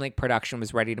it seemed like production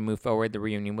was ready to move forward. The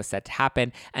reunion was set to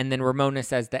happen. And then Ramona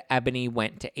says that Eboni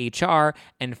went to HR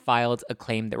and filed a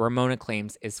claim that Ramona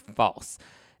claims is false.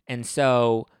 And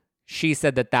so she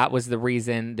said that was the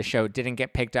reason the show didn't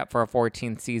get picked up for a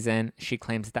 14th season. She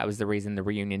claims that was the reason the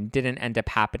reunion didn't end up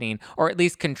happening, or at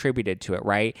least contributed to it,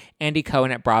 right? Andy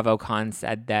Cohen at BravoCon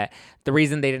said that the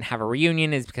reason they didn't have a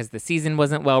reunion is because the season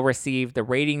wasn't well received. The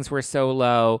ratings were so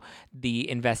low. The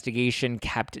investigation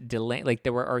kept delaying.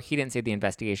 He didn't say the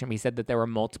investigation, but he said that there were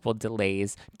multiple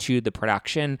delays to the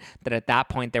production, that at that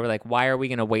point they were like, why are we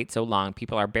going to wait so long?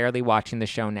 People are barely watching the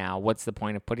show now. What's the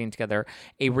point of putting together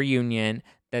a reunion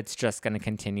that's just going to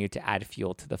continue to add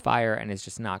fuel to the fire and is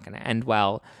just not going to end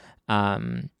well?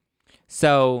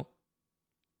 So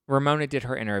Ramona did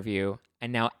her interview,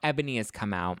 and now Eboni has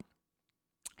come out,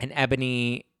 and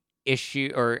Eboni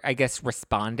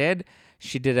responded.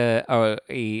 She did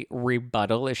a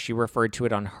rebuttal, as she referred to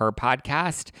it, on her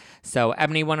podcast. So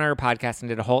Eboni went on her podcast and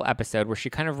did a whole episode where she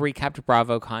kind of recapped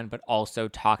BravoCon, but also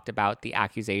talked about the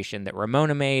accusation that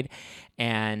Ramona made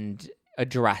and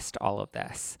addressed all of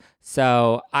this.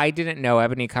 So I didn't know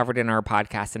Eboni covered it in our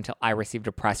podcast until I received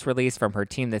a press release from her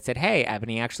team that said, hey,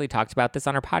 Eboni actually talked about this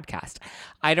on her podcast.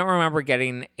 I don't remember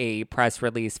getting a press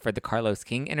release for the Carlos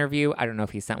King interview. I don't know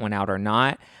if he sent one out or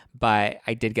not, but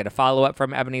I did get a follow-up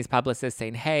from Eboni's publicist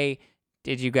saying, hey,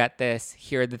 did you get this?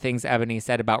 Here are the things Eboni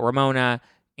said about Ramona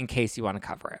in case you want to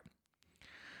cover it.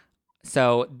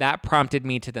 So that prompted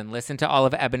me to then listen to all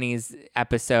of Eboni's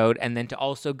episode and then to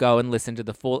also go and listen to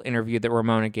the full interview that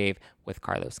Ramona gave with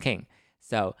Carlos King.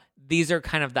 So these are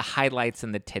kind of the highlights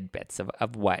and the tidbits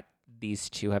of what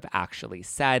these two have actually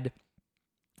said.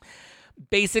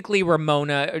 Basically,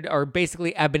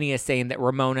 Eboni is saying that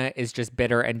Ramona is just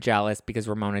bitter and jealous because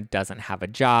Ramona doesn't have a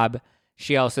job.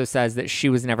 She also says that she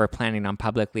was never planning on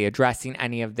publicly addressing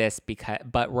any of this,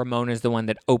 but Ramona's the one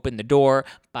that opened the door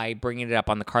by bringing it up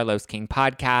on the Carlos King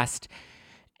podcast.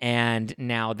 And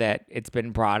now that it's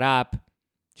been brought up,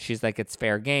 she's like, it's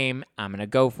fair game. I'm going to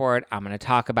go for it. I'm going to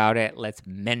talk about it. Let's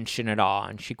mention it all.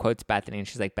 And she quotes Bethany, and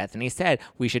she's like, Bethany said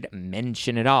we should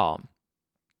mention it all.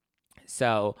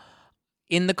 So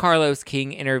in the Carlos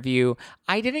King interview,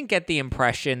 I didn't get the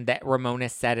impression that Ramona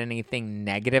said anything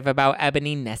negative about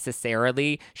Eboni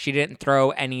necessarily. She didn't throw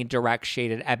any direct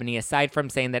shade at Eboni, aside from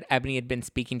saying that Eboni had been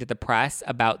speaking to the press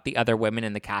about the other women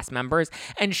and the cast members.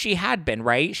 And she had been,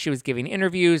 right? She was giving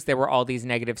interviews. There were all these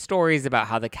negative stories about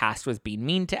how the cast was being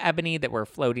mean to Eboni that were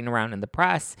floating around in the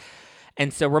press.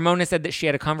 And so Ramona said that she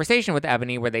had a conversation with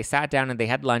Eboni where they sat down and they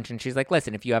had lunch, and she's like,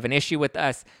 listen, if you have an issue with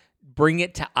us, bring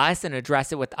it to us and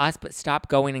address it with us, but stop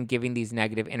going and giving these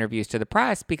negative interviews to the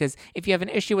press, because if you have an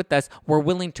issue with us, we're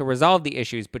willing to resolve the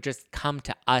issues, but just come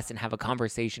to us and have a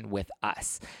conversation with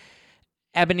us.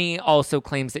 Eboni also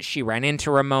claims that she ran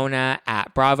into Ramona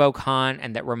at BravoCon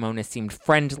and that Ramona seemed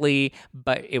friendly,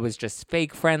 but it was just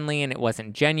fake friendly and it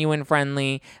wasn't genuine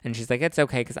friendly. And she's like, it's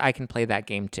okay because I can play that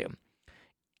game too.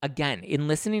 Again, in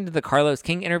listening to the Carlos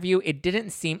King interview, it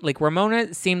didn't seem like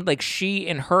Ramona seemed like she,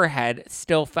 in her head,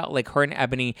 still felt like her and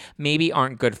Eboni maybe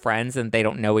aren't good friends and they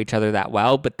don't know each other that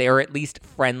well, but they're at least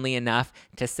friendly enough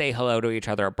to say hello to each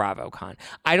other at BravoCon.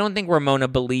 I don't think Ramona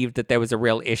believed that there was a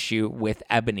real issue with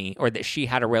Eboni, or that she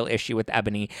had a real issue with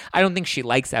Eboni. I don't think she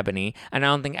likes Eboni, and I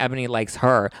don't think Eboni likes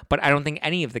her, but I don't think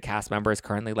any of the cast members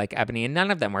currently like Eboni, and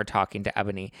none of them are talking to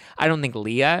Eboni. I don't think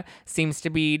Leah seems to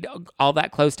be all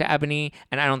that close to Eboni,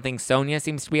 and I don't think Sonia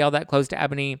seems to be all that close to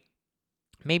Eboni.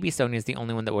 Maybe Sonia's the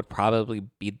only one that would probably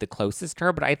be the closest to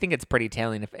her, but I think it's pretty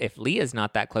telling if Leah's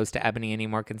not that close to Eboni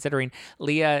anymore, considering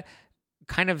Leah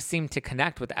kind of seemed to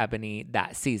connect with Eboni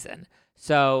that season.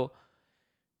 So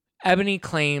Eboni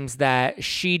claims that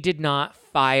she did not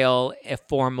file a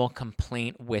formal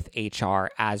complaint with HR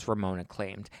as Ramona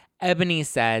claimed. Eboni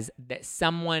says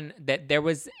that there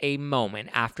was a moment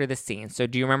after the scene. So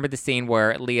do you remember the scene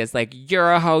where Leah's like,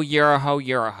 you're a hoe, you're a hoe,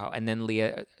 you're a hoe, and then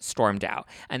Leah stormed out.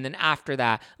 And then after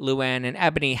that, Luann and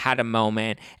Eboni had a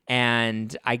moment,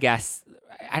 and I guess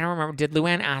I don't remember. Did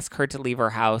Luann ask her to leave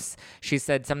her house? She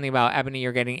said something about, Eboni,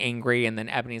 you're getting angry. And then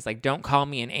Ebony's like, don't call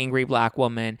me an angry black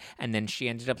woman. And then she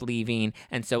ended up leaving.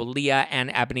 And so Leah and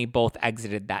Eboni both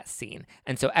exited that scene.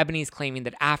 And so Ebony's claiming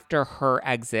that after her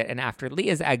exit and after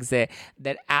Leah's exit,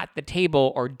 that at the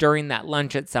table or during that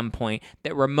lunch at some point,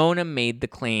 that Ramona made the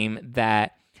claim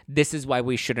that this is why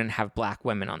we shouldn't have black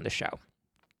women on the show.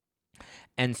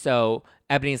 And so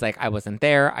Ebony's like, I wasn't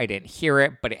there. I didn't hear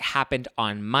it, but it happened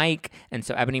on mic. And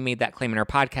so Eboni made that claim in her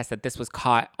podcast that this was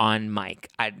caught on mic.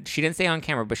 She didn't say on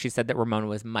camera, but she said that Ramona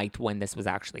was mic'd when this was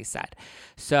actually said.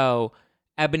 So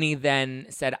Eboni then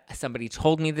said, somebody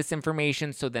told me this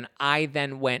information. So then I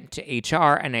then went to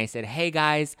HR and I said, hey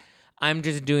guys, I'm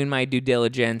just doing my due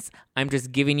diligence. I'm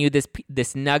just giving you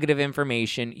this nugget of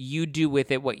information. You do with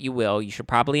it what you will. You should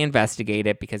probably investigate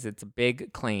it because it's a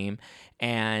big claim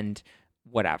and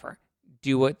whatever.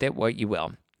 Do with it what you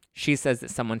will. She says that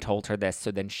someone told her this,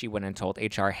 so then she went and told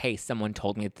HR, hey, someone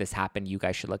told me that this happened. You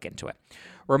guys should look into it.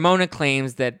 Ramona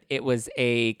claims that it was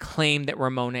a claim that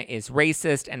Ramona is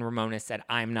racist, and Ramona said,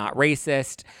 I'm not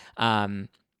racist.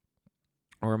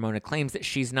 Ramona claims that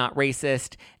she's not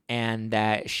racist and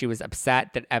that she was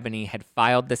upset that Eboni had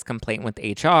filed this complaint with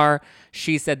HR.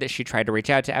 She said that she tried to reach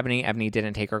out to Eboni. Eboni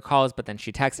didn't take her calls, but then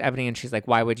she texted Eboni and she's like,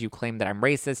 why would you claim that I'm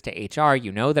racist to HR?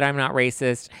 You know that I'm not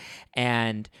racist.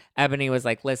 And Eboni was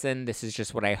like, listen, this is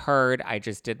just what I heard. I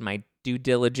just did my due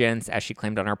diligence, as she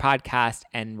claimed on her podcast,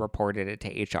 and reported it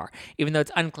to HR. Even though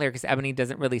it's unclear because Eboni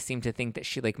doesn't really seem to think that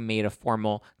she made a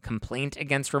formal complaint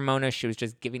against Ramona. She was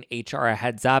just giving HR a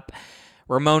heads up.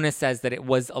 Ramona says that it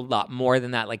was a lot more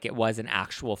than that, like it was an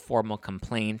actual formal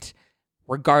complaint.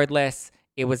 Regardless,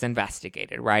 it was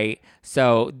investigated, right?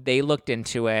 So they looked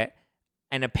into it,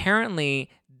 and apparently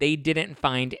they didn't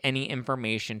find any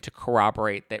information to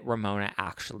corroborate that Ramona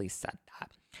actually said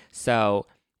that. So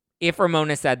if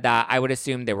Ramona said that, I would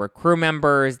assume there were crew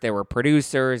members, there were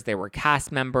producers, there were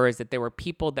cast members, that there were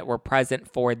people that were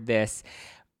present for this.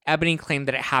 Eboni claimed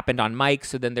that it happened on mic,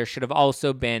 so then there should have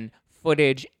also been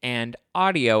footage and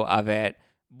audio of it,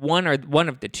 one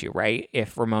of the two, right?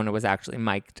 If Ramona was actually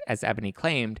mic'd, as Eboni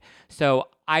claimed. So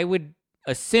I would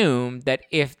assume that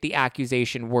if the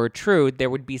accusation were true, there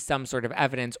would be some sort of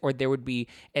evidence, or there would be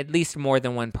at least more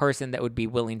than one person that would be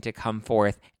willing to come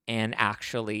forth and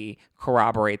actually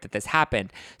corroborate that this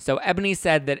happened. So Eboni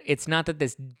said that it's not that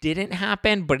this didn't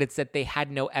happen, but it's that they had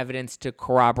no evidence to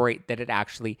corroborate that it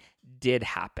actually did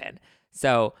happen.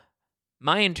 So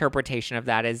my interpretation of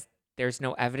that is there's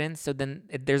no evidence, so then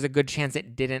there's a good chance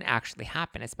it didn't actually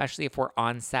happen, especially if we're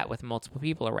on set with multiple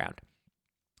people around.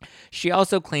 She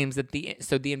also claims that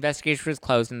the investigation was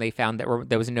closed and they found that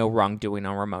there was no wrongdoing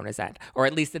on Ramona's end, or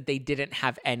at least that they didn't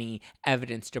have any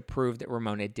evidence to prove that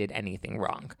Ramona did anything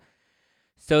wrong.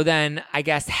 So then I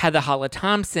guess Heather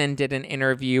Holla-Thompson did an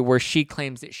interview where she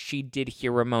claims that she did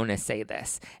hear Ramona say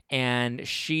this, and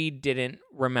she didn't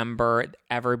remember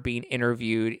ever being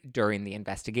interviewed during the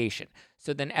investigation.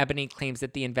 So then Eboni claims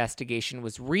that the investigation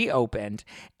was reopened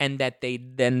and that they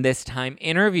then this time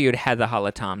interviewed Heather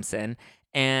Holla-Thompson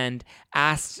and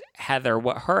asked Heather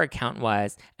what her account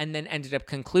was, and then ended up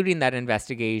concluding that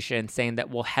investigation saying that,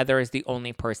 well, Heather is the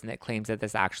only person that claims that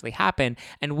this actually happened,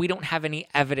 and we don't have any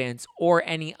evidence or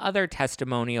any other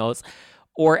testimonials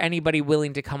or anybody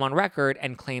willing to come on record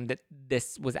and claim that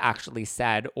this was actually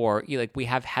said, or we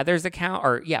have Heather's account,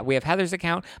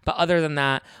 but other than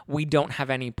that, we don't have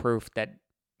any proof that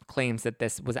claims that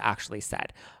this was actually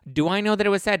said. Do I know that it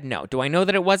was said? No. Do I know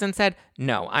that it wasn't said?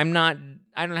 No. I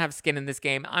don't have skin in this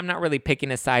game. I'm not really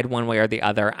picking a side one way or the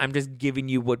other. I'm just giving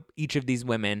you what each of these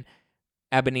women,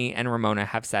 Eboni and Ramona,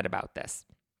 have said about this.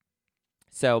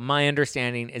 So my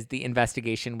understanding is the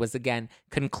investigation was again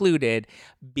concluded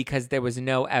because there was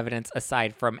no evidence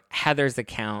aside from Heather's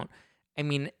account. I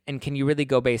mean, and can you really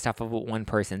go based off of what one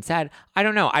person said? I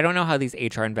don't know. I don't know how these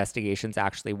HR investigations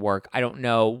actually work. I don't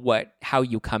know how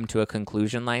you come to a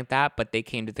conclusion like that, but they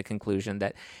came to the conclusion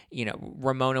that,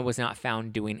 Ramona was not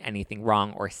found doing anything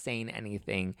wrong or saying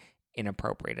anything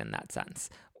inappropriate in that sense,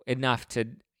 enough to,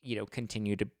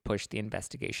 continue to push the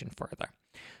investigation further.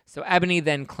 So Eboni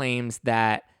then claims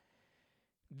that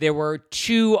there were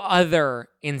two other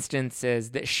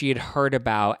instances that she had heard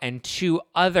about and two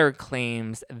other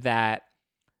claims that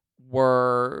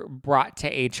were brought to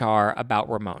HR about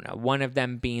Ramona. One of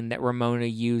them being that Ramona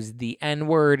used the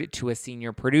N-word to a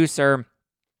senior producer.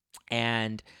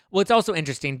 And, well, it's also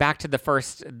interesting, back to the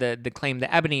first, the claim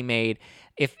that Eboni made,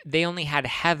 if they only had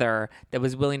Heather that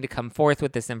was willing to come forth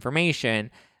with this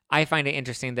information, I find it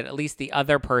interesting that at least the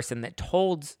other person that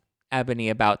told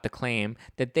Eboni about the claim,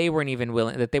 that they weren't even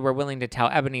willing, that they were willing to tell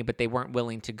Eboni, but they weren't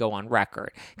willing to go on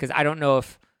record. Because I don't know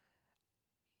if,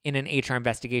 in an HR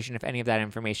investigation if any of that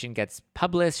information gets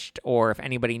published or if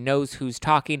anybody knows who's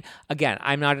talking. Again,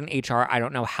 I'm not in HR. I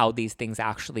don't know how these things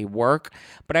actually work,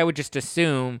 but I would just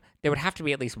assume there would have to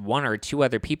be at least one or two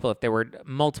other people if there were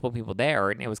multiple people there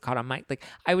and it was caught on mic. Like,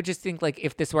 I would just think, like,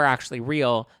 if this were actually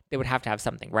real, they would have to have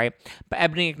something, right? But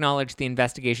Eboni acknowledged the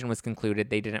investigation was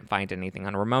concluded. They didn't find anything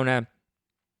on Ramona.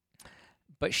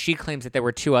 But she claims that there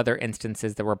were two other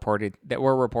instances that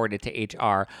were reported to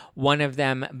HR. One of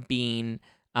them being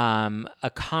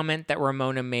a comment that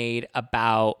Ramona made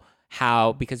about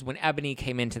how, because when Eboni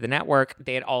came into the network,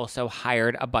 they had also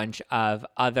hired a bunch of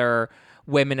other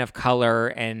women of color,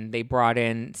 and they brought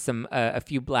in a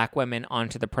few black women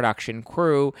onto the production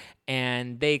crew,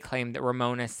 and they claimed that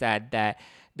Ramona said that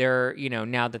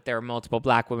now that there are multiple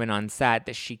black women on set,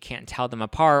 that she can't tell them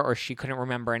apart, or she couldn't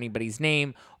remember anybody's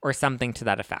name, or something to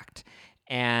that effect.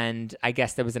 And I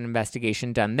guess there was an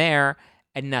investigation done there,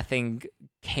 and nothing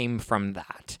came from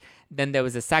that. Then there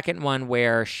was a second one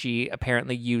where she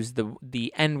apparently used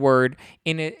the N-word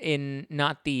in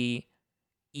not the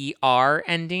ER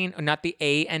ending, or not the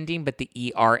A ending, but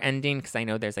the ER ending, because I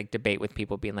know there's like debate with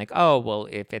people being like, oh, well,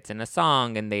 if it's in a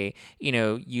song and they,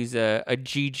 use a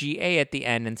GGA at the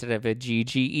end instead of a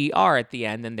GGER at the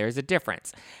end, then there's a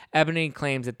difference. Eboni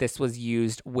claims that this was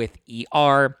used with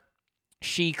ER.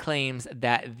 She claims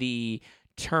that the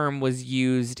term was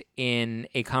used in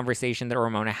a conversation that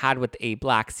Ramona had with a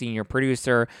black senior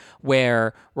producer,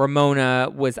 where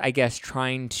Ramona was, I guess,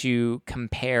 trying to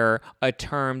compare a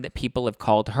term that people have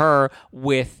called her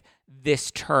with this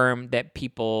term that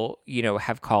people,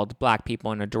 have called black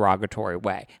people in a derogatory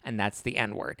way, and that's the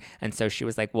N-word. And so she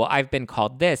was like, well, I've been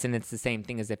called this, and it's the same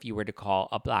thing as if you were to call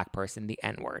a black person the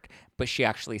N-word. But she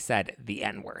actually said the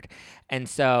N-word. And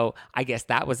so I guess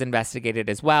that was investigated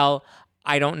as well.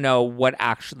 I don't know what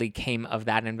actually came of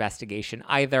that investigation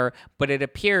either, but it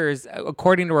appears,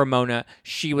 according to Ramona,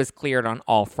 she was cleared on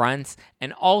all fronts.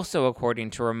 And also,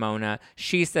 according to Ramona,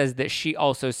 she says that she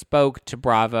also spoke to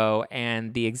Bravo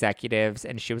and the executives,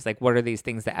 and she was like, what are these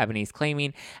things that Eboni's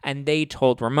claiming? And they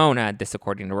told Ramona, this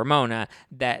according to Ramona,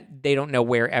 that they don't know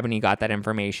where Eboni got that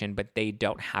information, but they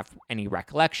don't have any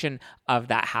recollection of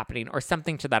that happening, or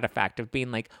something to that effect, of being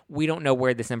like, we don't know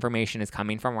where this information is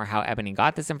coming from or how Eboni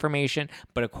got this information.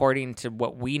 But according to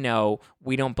what we know,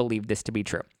 we don't believe this to be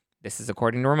true. This is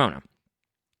according to Ramona.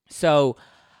 So,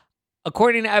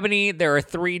 according to Eboni, there are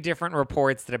 3 different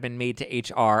reports that have been made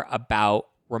to HR about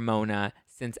Ramona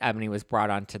since Eboni was brought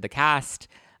onto the cast.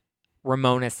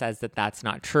 Ramona says that that's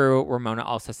not true. Ramona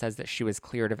also says that she was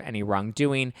cleared of any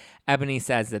wrongdoing. Eboni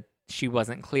says that she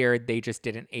wasn't cleared. They just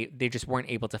weren't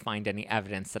able to find any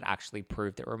evidence that actually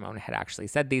proved that Ramona had actually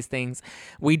said these things.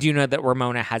 We do know that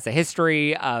Ramona has a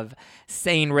history of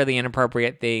saying really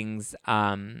inappropriate things.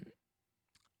 I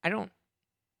don't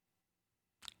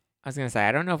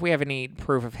know if we have any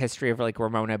proof of history of like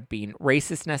Ramona being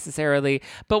racist necessarily,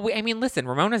 but listen,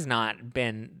 Ramona's not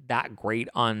been that great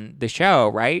on the show,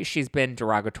 right? She's been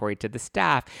derogatory to the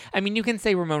staff. You can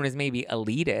say Ramona's maybe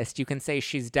elitist. You can say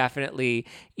she's definitely,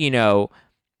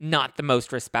 not the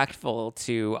most respectful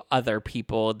to other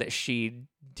people that she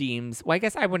deems, well, I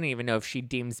guess I wouldn't even know if she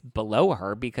deems below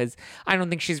her, because I don't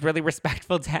think she's really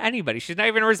respectful to anybody. She's not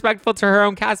even respectful to her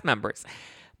own cast members.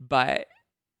 But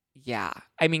yeah,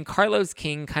 Carlos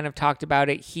King kind of talked about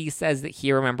it. He says that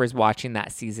he remembers watching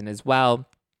that season as well.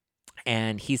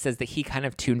 And he says that he kind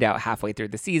of tuned out halfway through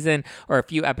the season, or a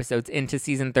few episodes into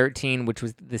season 13, which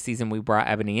was the season we brought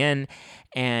Eboni in.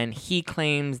 And he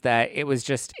claims that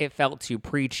it felt too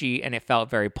preachy and it felt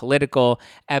very political.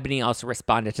 Eboni also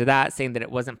responded to that, saying that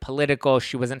it wasn't political.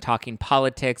 She wasn't talking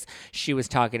politics. She was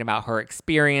talking about her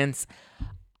experience.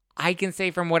 I can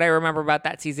say from what I remember about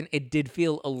that season, it did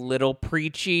feel a little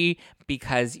preachy,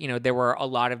 because, there were a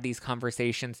lot of these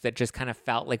conversations that just kind of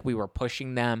felt like we were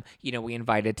pushing them. We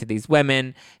invited to these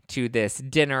women to this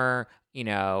dinner,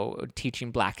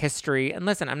 teaching Black history. And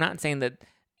listen, I'm not saying that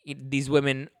these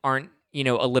women aren't,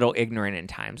 a little ignorant at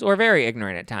times, or very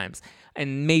ignorant at times,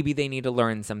 and maybe they need to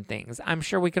learn some things. I'm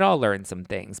sure we could all learn some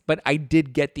things, but I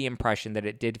did get the impression that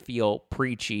it did feel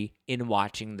preachy in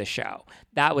watching the show.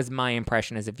 That was my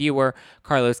impression as a viewer.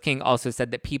 Carlos King also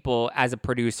said that people, as a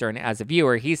producer and as a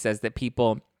viewer, he says that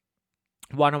people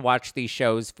want to watch these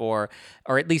shows for,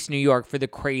 or at least New York, for the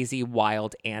crazy,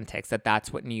 wild antics.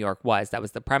 That's what New York was. That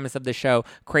was the premise of the show,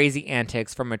 crazy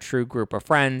antics from a true group of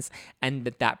friends, and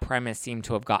that premise seemed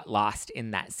to have got lost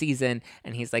in that season.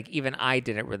 And he's like, even I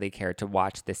didn't really care to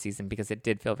watch this season because it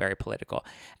did feel very political.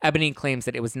 Eboni claims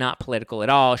that it was not political at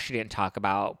all. She didn't talk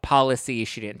about policy.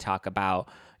 She didn't talk about,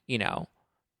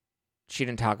 she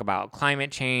didn't talk about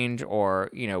climate change or,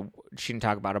 she didn't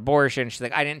talk about abortion. She's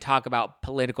like, I didn't talk about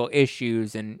political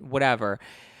issues and whatever.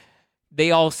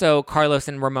 Carlos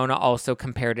and Ramona also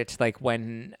compared it to like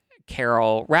when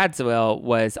Carol Radziwill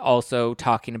was also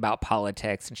talking about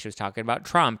politics, and she was talking about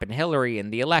Trump and Hillary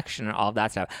and the election and all of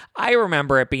that stuff. I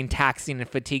remember it being taxing and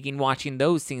fatiguing watching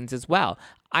those scenes as well.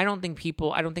 I don't think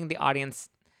the audience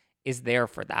is there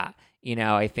for that.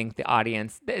 I think the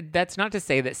audience, that's not to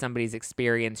say that somebody's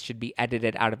experience should be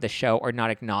edited out of the show or not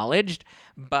acknowledged,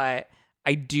 but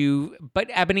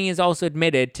Eboni has also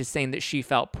admitted to saying that she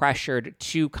felt pressured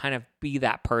to kind of be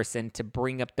that person to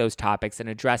bring up those topics and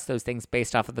address those things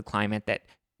based off of the climate that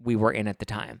we were in at the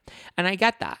time. And I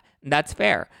get that. That's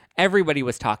fair. Everybody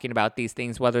was talking about these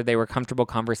things, whether they were comfortable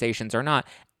conversations or not.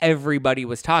 Everybody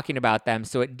was talking about them.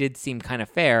 So it did seem kind of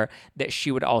fair that she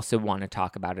would also want to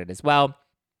talk about it as well.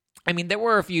 I mean, there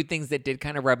were a few things that did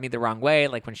kind of rub me the wrong way,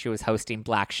 like when she was hosting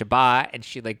Black Shabbat and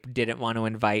she didn't want to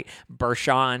invite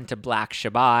Bershawn to Black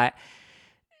Shabbat.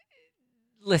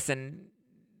 Listen,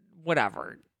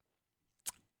 whatever.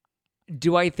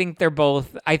 I think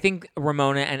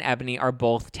Ramona and Eboni are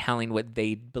both telling what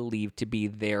they believe to be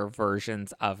their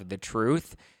versions of the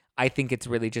truth. I think it's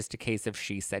really just a case of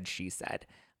she said, she said.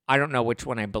 I don't know which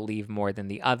one I believe more than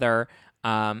the other.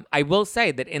 I will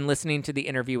say that in listening to the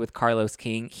interview with Carlos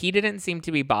King, he didn't seem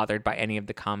to be bothered by any of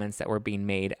the comments that were being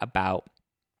made about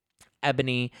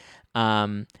Eboni.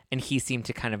 And he seemed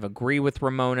to kind of agree with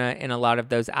Ramona in a lot of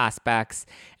those aspects.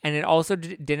 And it also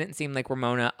didn't seem like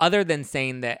Ramona, other than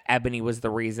saying that Eboni was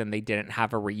the reason they didn't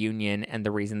have a reunion and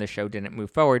the reason the show didn't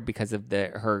move forward because of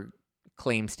her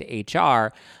claims to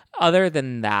HR. Other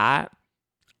than that,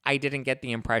 I didn't get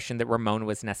the impression that Ramona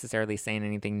was necessarily saying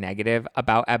anything negative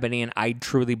about Eboni, and I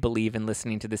truly believe in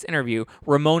listening to this interview,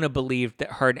 Ramona believed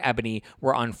that her and Eboni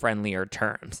were on friendlier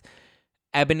terms.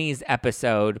 Eboni's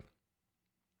episode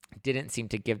didn't seem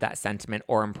to give that sentiment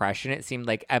or impression. It seemed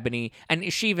like Eboni,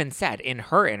 and she even said in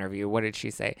her interview, what did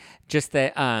she say? Just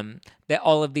that that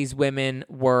all of these women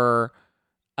were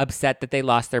upset that they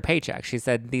lost their paycheck. She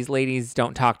said these ladies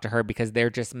don't talk to her because they're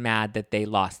just mad that they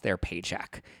lost their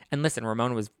paycheck. And listen,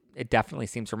 it definitely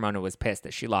seems Ramona was pissed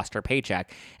that she lost her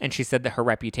paycheck. And she said that her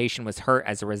reputation was hurt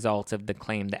as a result of the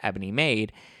claim that Eboni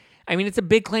made. I mean, it's a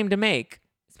big claim to make,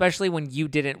 especially when you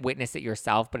didn't witness it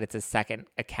yourself, but it's a second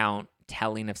account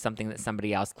telling of something that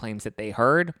somebody else claims that they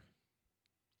heard.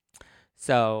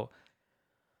 So,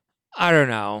 I don't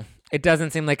know. It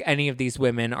doesn't seem like any of these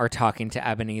women are talking to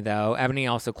Eboni, though. Eboni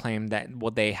also claimed that,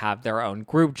 they have their own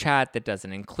group chat that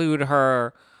doesn't include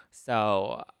her.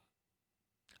 So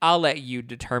I'll let you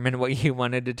determine what you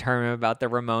want to determine about the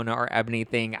Ramona or Eboni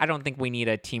thing. I don't think we need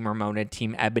a Team Ramona,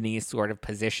 Team Eboni sort of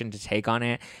position to take on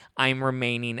it. I'm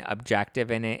remaining objective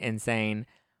in it and saying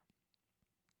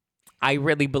I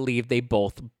really believe they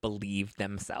both believe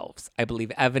themselves. I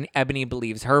believe Eboni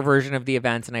believes her version of the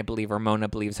events, and I believe Ramona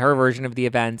believes her version of the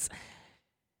events.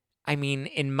 I mean,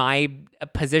 in my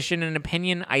position and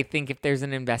opinion, I think if there's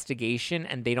an investigation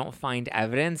and they don't find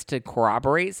evidence to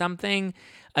corroborate something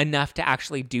enough to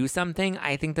actually do something,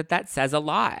 I think that says a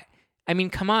lot. I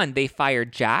mean, come on. They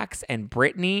fired Jax and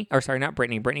Brittany. Or sorry, not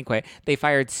Brittany. Brittany quit. They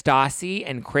fired Stassi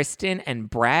and Kristen and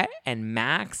Brett and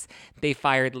Max. They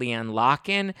fired Leanne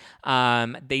Locken.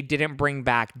 They didn't bring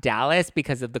back Dallas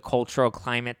because of the cultural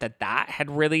climate that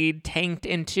had really tanked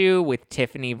into with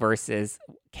Tiffany versus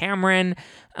Cameron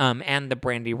and the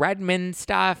Brandy Redmond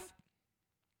stuff.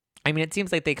 I mean, it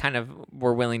seems like they kind of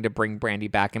were willing to bring Brandy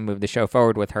back and move the show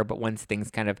forward with her, but once things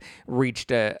kind of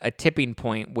reached a tipping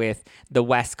point with the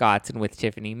Westcotts and with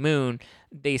Tiffany Moon,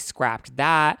 they scrapped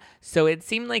that. So it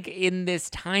seemed like in this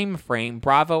time frame,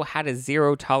 Bravo had a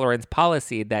zero tolerance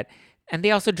policy and they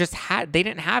also they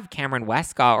didn't have Cameron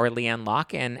Westcott or Leanne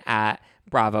Locken at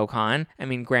BravoCon. I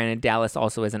mean, granted, Dallas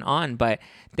also isn't on, but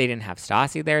they didn't have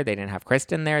Stassi there. They didn't have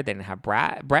Kristen there. They didn't have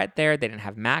Brett there. They didn't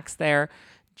have Max there.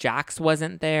 Jax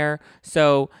wasn't there.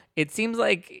 So it seems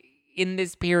like in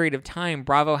this period of time,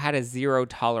 Bravo had a zero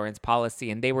tolerance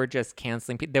policy and they were just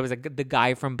canceling people. There was the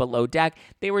guy from Below Deck.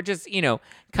 They were just,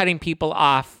 cutting people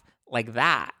off like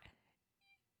that.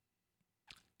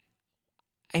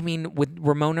 I mean, with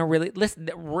Ramona listen,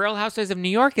 the Real Housewives of New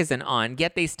York isn't on,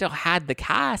 yet they still had the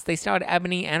cast. They still had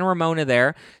Eboni and Ramona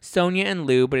there, Sonia and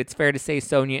Lou, but it's fair to say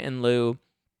Sonia and Lou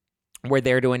were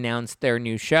there to announce their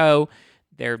new show,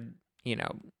 their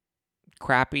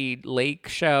Crappy Lake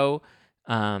show.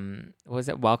 Was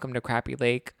it Welcome to Crappy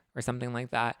Lake or something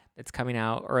like that? That's coming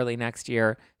out early next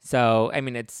year. So, I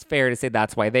mean, it's fair to say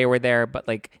that's why they were there. But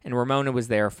and Ramona was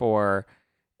there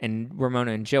and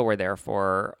Ramona and Jill were there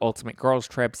for Ultimate Girls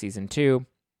Trip Season 2.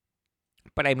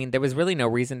 But I mean, there was really no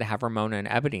reason to have Ramona and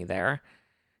Eboni there,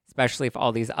 especially if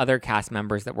all these other cast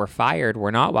members that were fired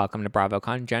were not welcome to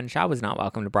BravoCon. Jen Shah was not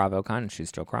welcome to BravoCon, and she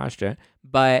still crushed it.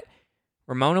 But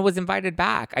Ramona was invited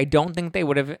back. I don't think they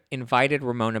would have invited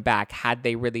Ramona back had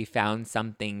they really found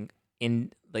something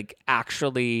in, like,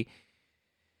 actually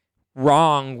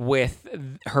wrong with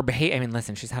her behavior. I mean,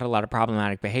 listen, she's had a lot of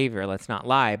problematic behavior, let's not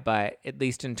lie, but at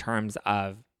least in terms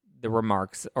of the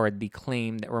remarks or the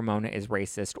claim that Ramona is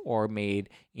racist or made,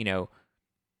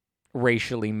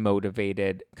 racially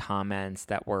motivated comments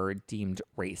that were deemed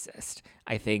racist.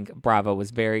 I think Bravo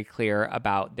was very clear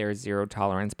about their zero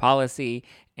tolerance policy,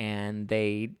 and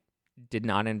they did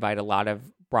not invite a lot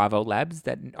of Bravo lebs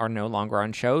that are no longer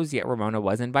on shows, yet Ramona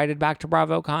was invited back to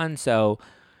BravoCon. So,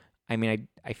 I mean,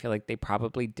 I feel like they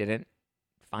probably didn't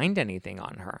find anything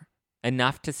on her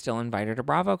enough to still invite her to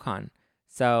BravoCon.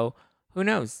 So, who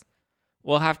knows?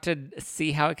 We'll have to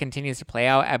see how it continues to play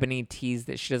out. Eboni teased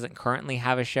that she doesn't currently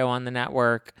have a show on the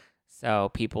network. So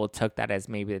people took that as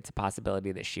maybe it's a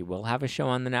possibility that she will have a show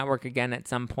on the network again at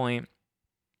some point.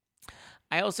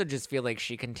 I also just feel like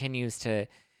she continues to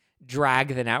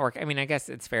drag the network. I mean, I guess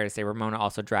it's fair to say Ramona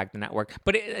also dragged the network.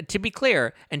 But to be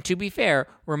clear and to be fair,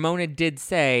 Ramona did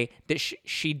say that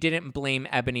she didn't blame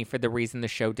Eboni for the reason the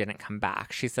show didn't come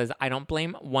back. She says, I don't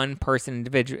blame one person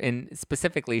individually. And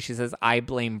specifically, she says, I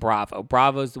blame Bravo.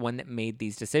 Bravo's the one that made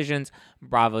these decisions.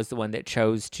 Bravo's the one that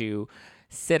chose to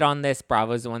sit on this.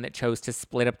 Bravo's the one that chose to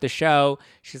split up the show.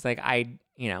 She's like,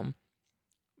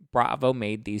 Bravo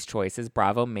made these choices.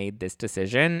 Bravo made this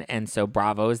decision. And so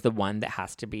Bravo is the one that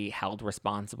has to be held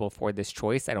responsible for this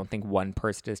choice. I don't think one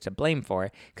person is to blame for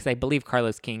it, because I believe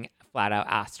Carlos King flat out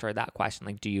asked her that question,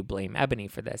 like, do you blame Eboni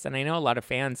for this? And I know a lot of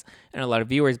fans and a lot of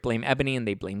viewers blame Eboni and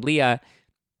they blame Leah.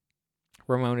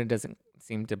 Ramona doesn't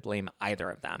seem to blame either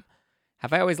of them.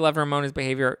 Have I always loved Ramona's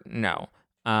behavior? No.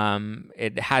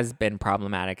 It has been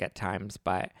problematic at times,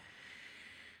 but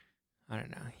I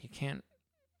don't know. You can't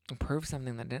prove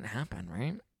something that didn't happen,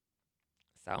 right?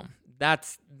 So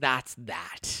that's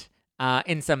that.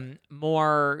 In some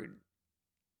more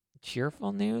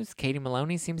cheerful news, Katie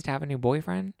Maloney seems to have a new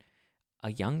boyfriend,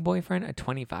 a young boyfriend, a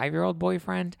 25-year-old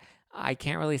boyfriend. I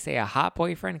can't really say a hot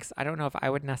boyfriend because I don't know if I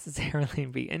would necessarily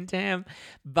be into him,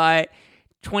 but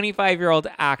 25-year-old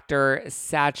actor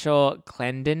Satchel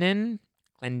Clendenin.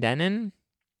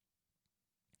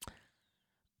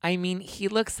 I mean, he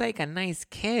looks like a nice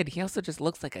kid. He also just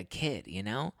looks like a kid,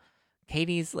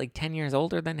 Katie's like 10 years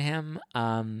older than him.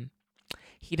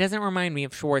 He doesn't remind me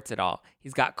of Schwartz at all.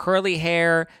 He's got curly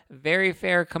hair, very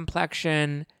fair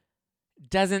complexion.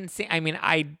 Doesn't seem, I mean,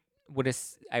 I would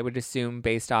assume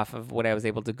based off of what I was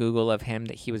able to Google of him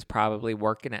that he was probably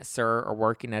working at Sir or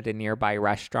working at a nearby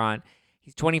restaurant.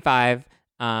 He's 25,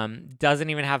 doesn't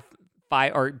even have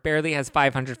barely has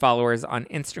 500 followers on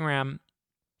Instagram.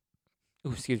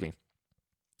 Ooh, excuse me.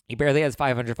 He barely has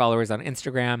 500 followers on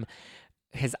Instagram.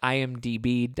 His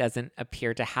IMDb doesn't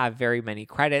appear to have very many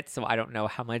credits, so I don't know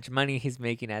how much money he's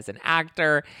making as an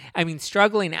actor. I mean,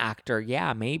 struggling actor,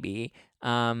 yeah, maybe.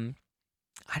 I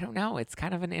don't know. It's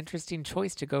kind of an interesting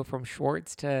choice to go from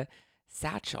Schwartz to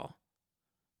Satchel.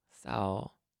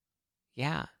 So,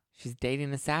 yeah, she's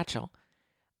dating a Satchel.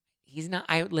 He's not.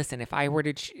 Listen. If I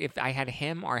had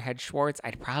him or I had Schwartz,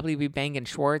 I'd probably be banging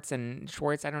Schwartz. And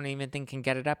Schwartz, I don't even think can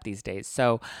get it up these days.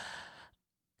 So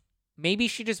maybe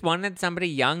she just wanted somebody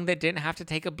young that didn't have to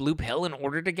take a blue pill in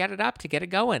order to get it up, to get it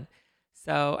going.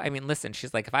 So I mean, listen.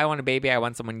 She's like, if I want a baby, I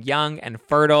want someone young and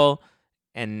fertile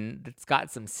and that's got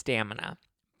some stamina.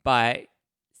 But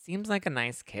seems like a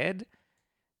nice kid.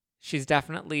 She's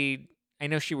definitely. I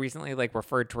know she recently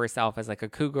referred to herself as a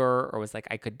cougar, or was like,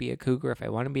 I could be a cougar if I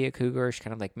want to be a cougar. She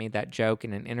kind of made that joke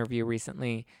in an interview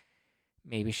recently.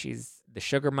 Maybe she's the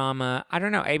sugar mama. I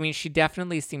don't know. I mean, she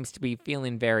definitely seems to be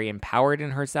feeling very empowered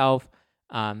in herself.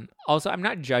 Also, I'm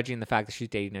not judging the fact that she's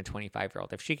dating a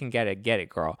 25-year-old. If she can get it,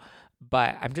 girl.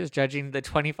 But I'm just judging the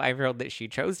 25-year-old that she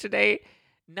chose to date.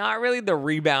 Not really the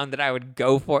rebound that I would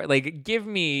go for. Give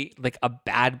me a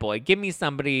bad boy. Give me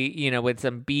somebody, with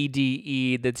some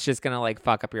BDE that's just going to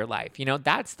fuck up your life.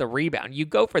 That's the rebound. You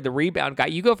go for the rebound guy.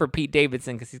 You go for Pete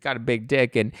Davidson because he's got a big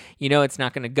dick and it's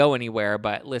not going to go anywhere.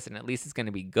 But listen, at least it's going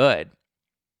to be good.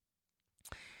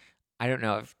 I don't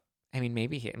know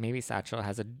maybe Satchel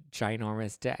has a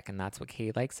ginormous dick and that's what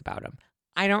Katie likes about him.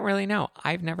 I don't really know.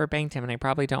 I've never banged him, and I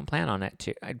probably don't plan on it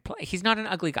too. He's not an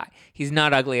ugly guy. He's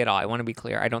not ugly at all. I want to be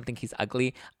clear. I don't think he's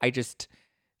ugly. I just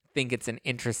think it's an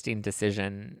interesting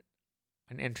decision,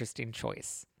 an interesting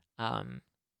choice.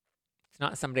 It's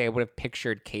not somebody I would have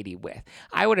pictured Katie with.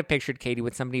 I would have pictured Katie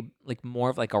with somebody more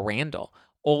of a Randall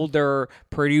older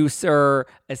producer,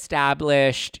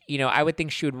 established. I would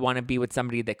think she would want to be with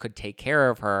somebody that could take care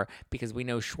of her, because we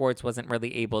know Schwartz wasn't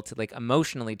really able to like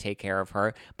emotionally take care of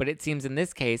her. But it seems in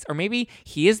this case, or maybe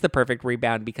he is the perfect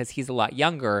rebound because he's a lot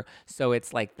younger. So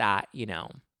it's like that,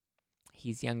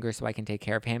 he's younger, so I can take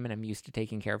care of him, and I'm used to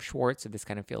taking care of Schwartz. So this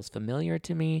kind of feels familiar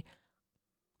to me.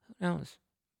 Who knows?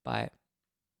 But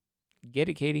get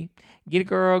it, Katie. Get it,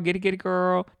 girl. Get it,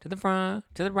 girl. To the front,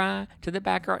 to the right, to the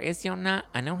back, girl. Is you not?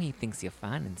 I know he thinks you're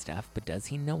fine and stuff, but does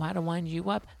he know how to wind you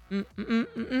up?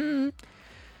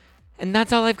 And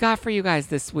that's all I've got for you guys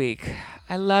this week.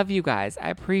 I love you guys. I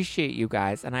appreciate you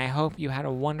guys. And I hope you had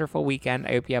a wonderful weekend.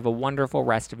 I hope you have a wonderful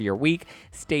rest of your week.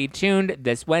 Stay tuned.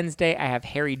 This Wednesday, I have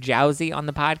Harry Jowsey on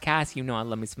the podcast. You know I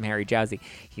love me some Harry Jowsey.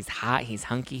 He's hot. He's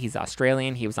hunky. He's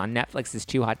Australian. He was on Netflix's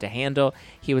Too Hot to Handle.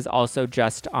 He was also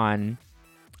just on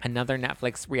another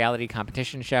Netflix reality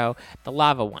competition show, the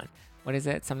lava one. What is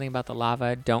it? Something about the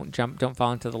lava. Don't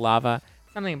fall into the lava.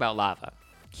 Something about lava.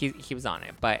 He was on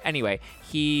it. But anyway,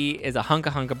 he is a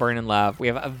hunka burning love. We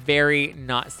have a very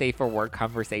not safe for work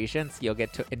conversation, so you'll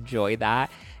get to enjoy that.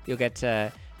 You'll get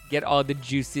to get all the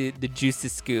juicy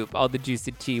scoop, all the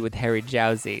juicy tea with Harry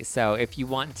Jowsey. So if you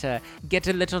want to get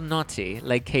a little naughty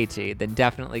like Katie, then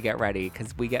definitely get ready,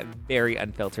 because we get very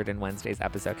unfiltered in Wednesday's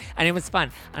episode. And it was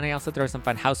fun. And I also throw some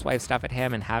fun housewife stuff at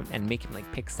him and make him like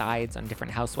pick sides on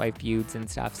different housewife feuds and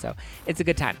stuff. So it's a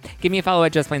good time. Give me a follow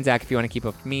at Just Plain Zach if you want to keep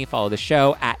up with me. Follow the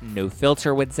show at No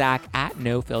Filter with Zach, at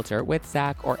No Filter with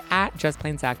Zach, or at Just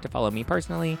Plain Zach to follow me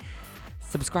personally.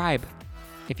 Subscribe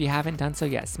if you haven't done so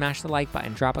yet. Smash the like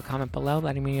button. Drop a comment below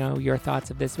letting me know your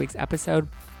thoughts of this week's episode.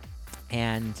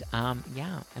 And I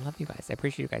love you guys. I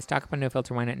appreciate you guys. Talk about No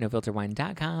Filter Wine at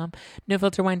nofilterwine.com.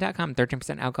 Nofilterwine.com.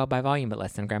 13% alcohol by volume, but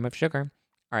less than a gram of sugar.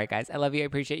 All right, guys. I love you. I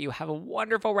appreciate you. Have a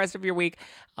wonderful rest of your week.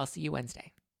 I'll see you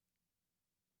Wednesday.